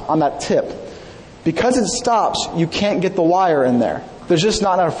stops on that tip. Because it stops, you can't get the wire in there. There's just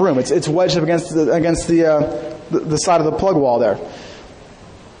not enough room. It's wedged up against the side of the plug wall there.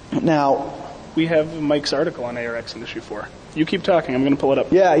 Now, we have Mike's article on ARX in issue 4. You keep talking. I'm going to pull it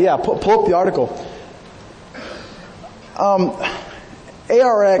up. Yeah. Pull up the article.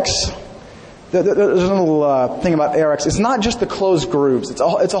 ARX. There's a little thing about ARX. It's not just the closed grooves. It's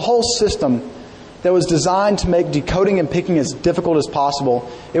a whole system that was designed to make decoding and picking as difficult as possible.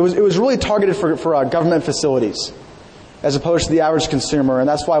 It was really targeted for government facilities, as opposed to the average consumer, and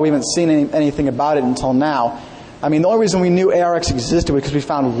that's why we haven't seen anything about it until now. I mean, the only reason we knew ARX existed was because we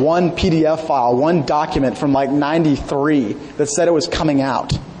found one PDF file, one document from like 93 that said it was coming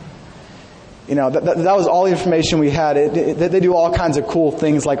out. You know, that was all the information we had. They do all kinds of cool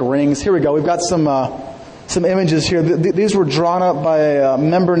things like rings. Here we go. We've got some images here. These were drawn up by a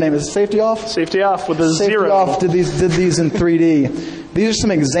member named, is it Safety Off? Safety Off with a Safety 0. Off did these in 3D. These are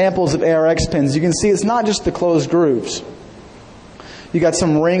some examples of ARX pins. You can see it's not just the closed grooves. You got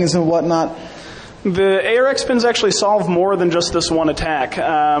some rings and whatnot. The ARX pins actually solve more than just this one attack.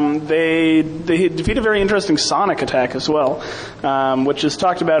 They defeat a very interesting sonic attack as well, which is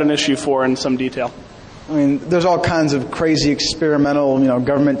talked about in issue 4 in some detail. I mean, there's all kinds of crazy experimental,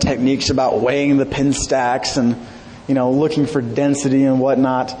 government techniques about weighing the pin stacks and, looking for density and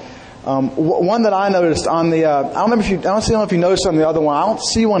whatnot. One that I noticed on the, I don't know if you noticed on the other one. I don't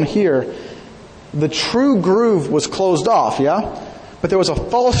see one here. The true groove was closed off, yeah? But there was a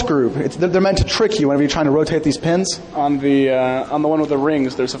false groove. They're meant to trick you whenever you're trying to rotate these pins. On the one with the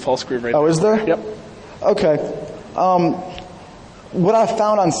rings, there's a false groove right there. Oh, is there? Yep. Okay. What I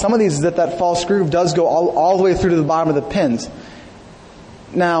found on some of these is that false groove does go all the way through to the bottom of the pins.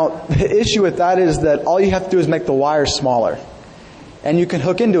 Now, the issue with that is that all you have to do is make the wire smaller. And you can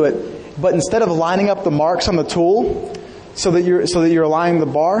hook into it. But instead of lining up the marks on the tool so that you're aligning the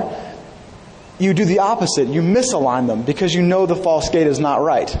bar, you do the opposite. You misalign them because you know the false gate is not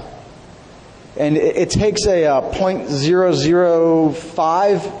right. And it takes a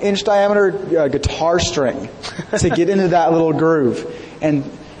 0.005 inch diameter guitar string to get into that little groove. And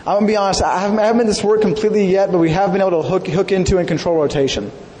I'm going to be honest, I haven't made this work completely yet, but we have been able to hook into and control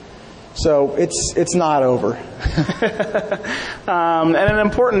rotation. So it's not over. And an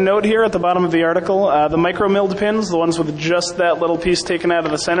important note here at the bottom of the article, the micro milled pins, the ones with just that little piece taken out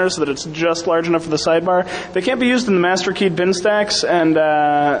of the center so that it's just large enough for the sidebar, they can't be used in the master keyed pin stacks, and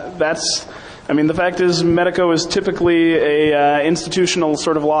the fact is Medeco is typically a institutional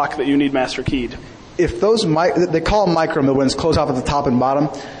sort of lock that you need master keyed. If those, they call them micro mill ones, close off at the top and bottom,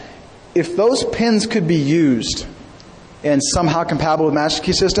 if those pins could be used and somehow compatible with master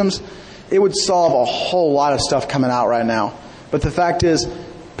key systems, it would solve a whole lot of stuff coming out right now. But the fact is,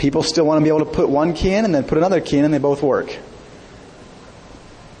 people still want to be able to put one key in and then put another key in, and they both work.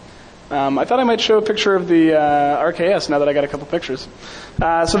 I thought I might show a picture of the RKS now that I got a couple pictures.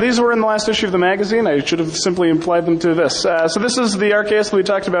 So these were in the last issue of the magazine. I should have simply implied them to this. So this is the RKS that we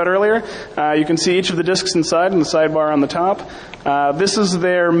talked about earlier. You can see each of the discs inside and the sidebar on the top. This is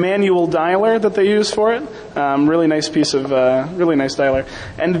their manual dialer that they use for it. Really nice piece of, really nice dialer.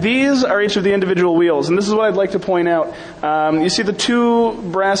 And these are each of the individual wheels. And this is what I'd like to point out. You see the two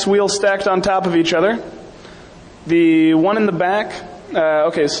brass wheels stacked on top of each other. The one in the back.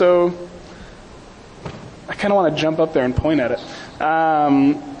 Okay, so I kind of want to jump up there and point at it.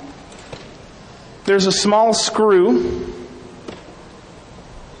 There's a small screw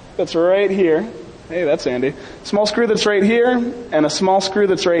that's right here. Hey, that's handy. Small screw that's right here, and a small screw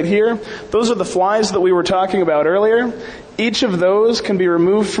that's right here. Those are the flies that we were talking about earlier. Each of those can be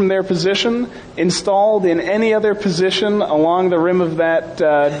removed from their position, installed in any other position along the rim of that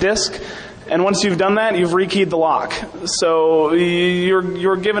disc. And once you've done that, you've rekeyed the lock. So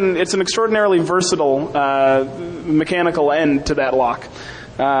you're given, it's an extraordinarily versatile mechanical end to that lock.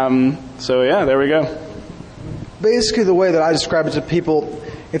 So yeah, there we go. Basically, the way that I describe it to people,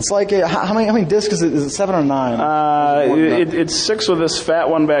 it's like how many discs is it? Is it 7 or 9? It's 6 with this fat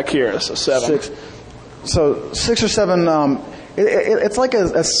one back here, so 7. 6. So 6 or 7. It's like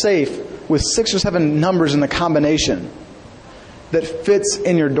a safe with 6 or 7 numbers in the combination that fits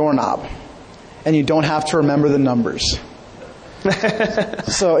in your doorknob, and you don't have to remember the numbers.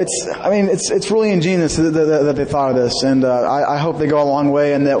 So it's really ingenious that they thought of this, and I hope they go a long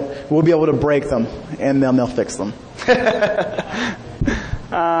way, and that we'll be able to break them, and they'll fix them.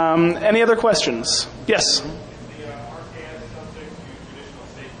 Any other questions? Yes.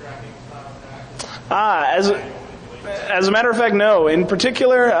 As a matter of fact, no. In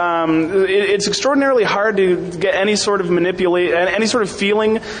particular, it's extraordinarily hard to get any sort of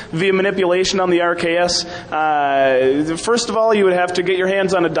feeling via manipulation on the RKS. First of all, you would have to get your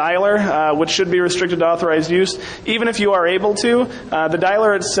hands on a dialer, which should be restricted to authorized use. Even if you are able to, the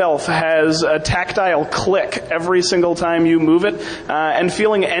dialer itself has a tactile click every single time you move it, and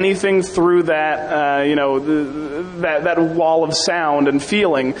feeling anything through that, that wall of sound and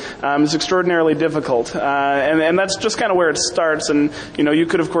feeling is extraordinarily difficult, and that's just kind of where it starts. And you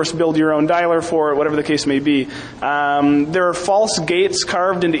could of course build your own dialer for it, whatever the case may be. There are false gates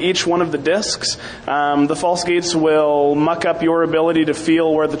carved into each one of the discs. The false gates will muck up your ability to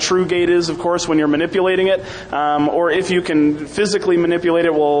feel where the true gate is, of course, when you're manipulating it, or if you can physically manipulate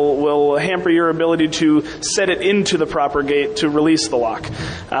it, will hamper your ability to set it into the proper gate to release the lock.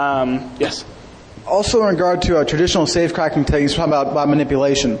 Yes. Also, in regard to traditional safe cracking techniques, we're talking about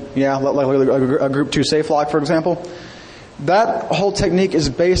manipulation. Yeah, like a Group 2 safe lock, for example. That whole technique is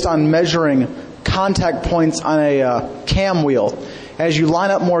based on measuring contact points on a cam wheel. As you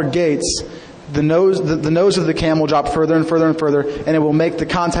line up more gates, the nose of the cam will drop further and further and further, and it will make the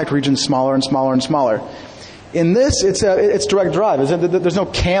contact region smaller and smaller and smaller. In this, it's direct drive. There's no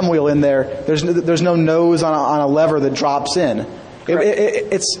cam wheel in there. There's no nose on a lever that drops in.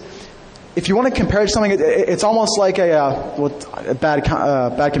 If you want to compare it to something, it's almost like a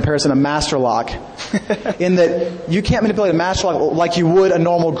bad comparison, a master lock, in that you can't manipulate a master lock like you would a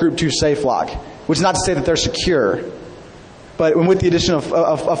normal Group 2 safe lock, which is not to say that they're secure, but with the addition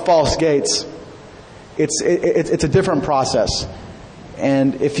of false gates, it's a different process.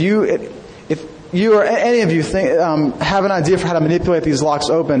 And if you or any of you have an idea for how to manipulate these locks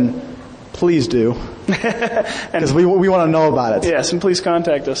open, please do. Because we want to know about it. Yes, and please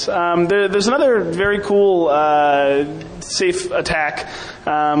contact us. There's another very cool safe attack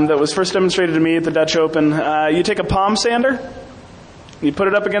that was first demonstrated to me at the Dutch Open. You take a palm sander, you put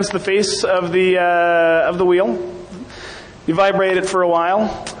it up against the face of the wheel, you vibrate it for a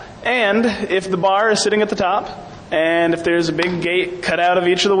while, and if the bar is sitting at the top, and if there's a big gate cut out of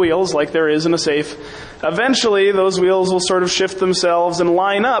each of the wheels, like there is in a safe, eventually those wheels will sort of shift themselves and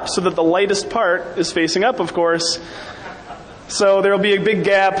line up so that the lightest part is facing up, of course. So there will be a big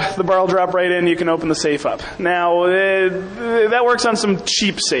gap, the bar will drop right in, you can open the safe up. Now, that works on some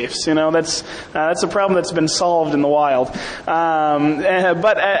cheap safes, that's a problem that's been solved in the wild.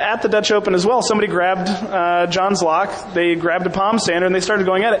 But at the Dutch Open as well, somebody grabbed John's lock, they grabbed a palm sander and they started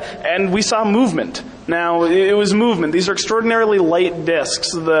going at it, and we saw movement. Now, it was movement. These are extraordinarily light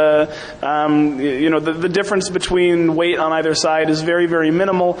discs. The difference between weight on either side is very, very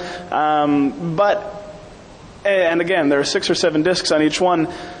minimal, and again, there are 6 or 7 discs on each one.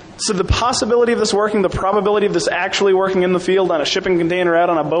 So the possibility of this working, the probability of this actually working in the field on a shipping container out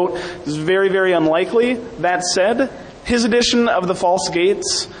on a boat is very, very unlikely. That said, his addition of the false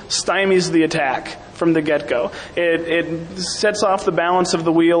gates stymies the attack from the get-go. It sets off the balance of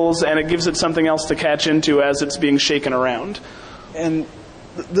the wheels, and it gives it something else to catch into as it's being shaken around. And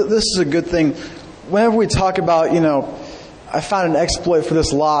this is a good thing. Whenever we talk about, I found an exploit for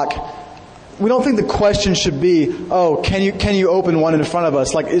this lock, we don't think the question should be, can you open one in front of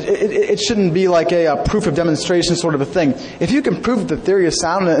us? Like it shouldn't be like a proof of demonstration sort of a thing. If you can prove that the theory is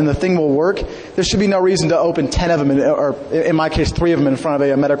sound and the thing will work, there should be no reason to open 10 of them, or in my case, 3 of them in front of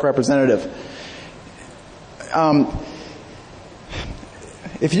a medical representative.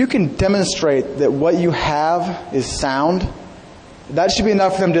 If you can demonstrate that what you have is sound, that should be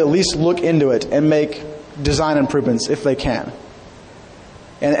enough for them to at least look into it and make design improvements if they can.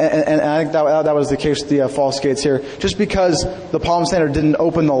 And I think that was the case with the false gates here. Just because the Palm standard didn't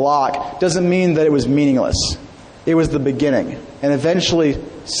open the lock doesn't mean that it was meaningless. It was the beginning. And eventually,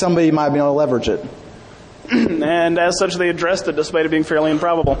 somebody might be able to leverage it. And as such, they addressed it despite it being fairly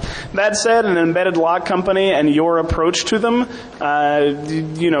improbable. That said, an embedded lock company and your approach to them,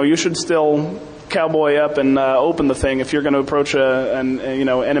 you should still cowboy up and open the thing if you're going to approach an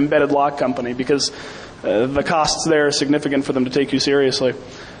embedded lock company, because the costs there are significant for them to take you seriously.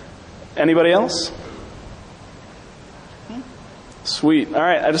 Anybody else? Sweet. All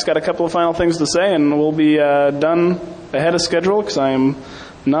right, I just got a couple of final things to say, and we'll be done ahead of schedule because I am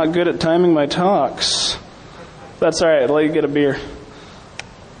not good at timing my talks. That's all right. I'll let you get a beer.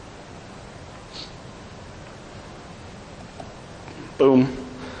 Boom.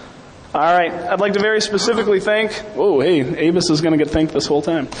 All right. I'd like to very specifically thank... Whoa, hey, ABUS is going to get thanked this whole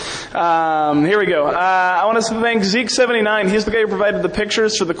time. Here we go. I want to thank Zeke79. He's the guy who provided the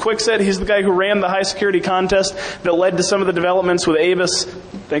pictures for the Kwikset. He's the guy who ran the high security contest that led to some of the developments with ABUS.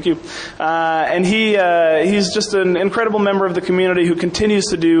 Thank you. And he's just an incredible member of the community who continues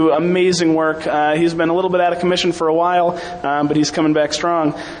to do amazing work. He's been a little bit out of commission for a while, but he's coming back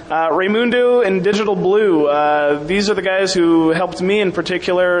strong. Raymundo and Digital Blue. These are the guys who helped me in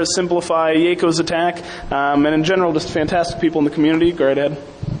particular simplify Yako's attack, and in general, just fantastic people in the community. Go right ahead.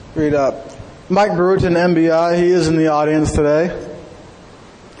 Read up. Mike Bruton, MBI, he is in the audience today.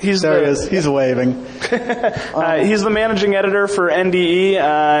 There he is. He's waving. He's the managing editor for NDE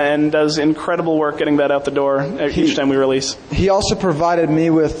and does incredible work getting that out the door each time we release. He also provided me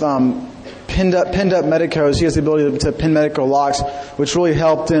with pinned up Medecos. He has the ability to pin Medeco locks, which really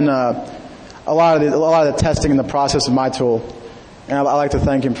helped in a lot of the testing and the process of my tool. And I'd like to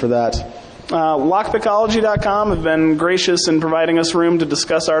thank him for that. Lockpickology.com have been gracious in providing us room to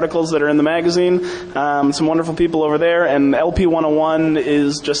discuss articles that are in the magazine. Some wonderful people over there. And LP101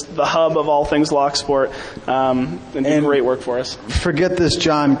 is just the hub of all things Locksport. And do great work for us. Forget this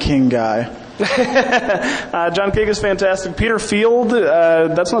John King guy. John King is fantastic. Peter Field,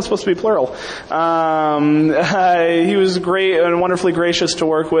 that's not supposed to be plural. He was great and wonderfully gracious to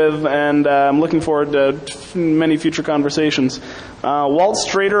work with, and I'm looking forward to many future conversations. Walt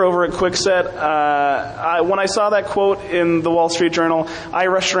Strader over at Kwikset, when I saw that quote in the Wall Street Journal, I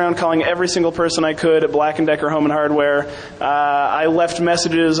rushed around calling every single person I could at Black & Decker Home and Hardware. I left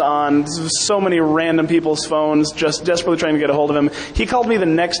messages on so many random people's phones, just desperately trying to get a hold of him. He called me the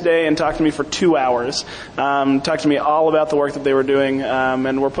next day and talked to me for 2 hours. Talked to me all about the work that they were doing,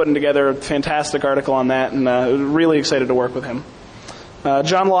 and we're putting together a fantastic article on that, and really excited to work with him.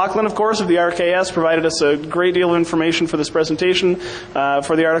 John Laughlin, of course, of the RKS, provided us a great deal of information for this presentation,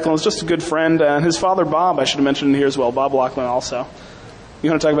 for the article. He's just a good friend. His father, Bob, I should have mentioned here as well. Bob Laughlin also. You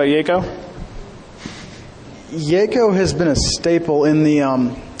want to talk about Yako? Yako has been a staple in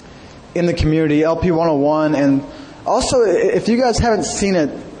the community, LP101, and also, if you guys haven't seen it,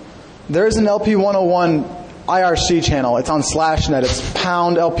 there's an LP101 IRC channel. It's on /net. It's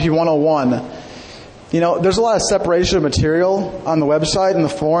 #LP101. There's a lot of separation of material on the website and the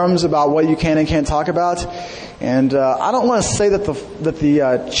forums about what you can and can't talk about. And I don't want to say that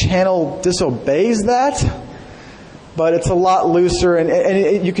the channel disobeys that, but it's a lot looser,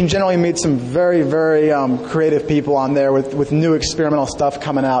 and you can generally meet some very, very creative people on there with new experimental stuff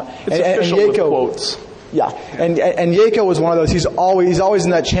coming out. It's official with quotes. Yeah, and Yako was one of those. He's always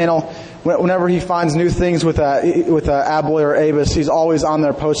in that channel. Whenever he finds new things with Abloy or ABUS, he's always on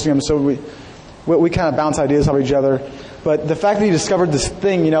there posting them. So we kind of bounce ideas off each other. But the fact that he discovered this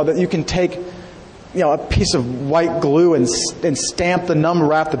thing, that you can take, a piece of white glue and stamp the number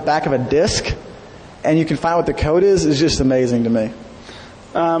right off the back of a disc, and you can find what the code is just amazing to me.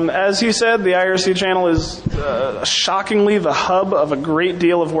 As he said, the IRC channel is shockingly the hub of a great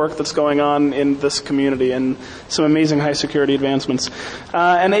deal of work that's going on in this community and some amazing high security advancements.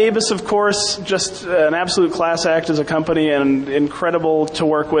 And ABUS, of course, just an absolute class act as a company and incredible to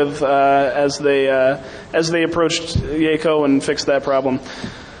work with as they approached Yako and fixed that problem.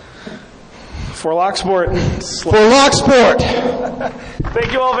 For Locksport. For Locksport!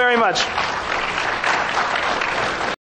 Thank you all very much.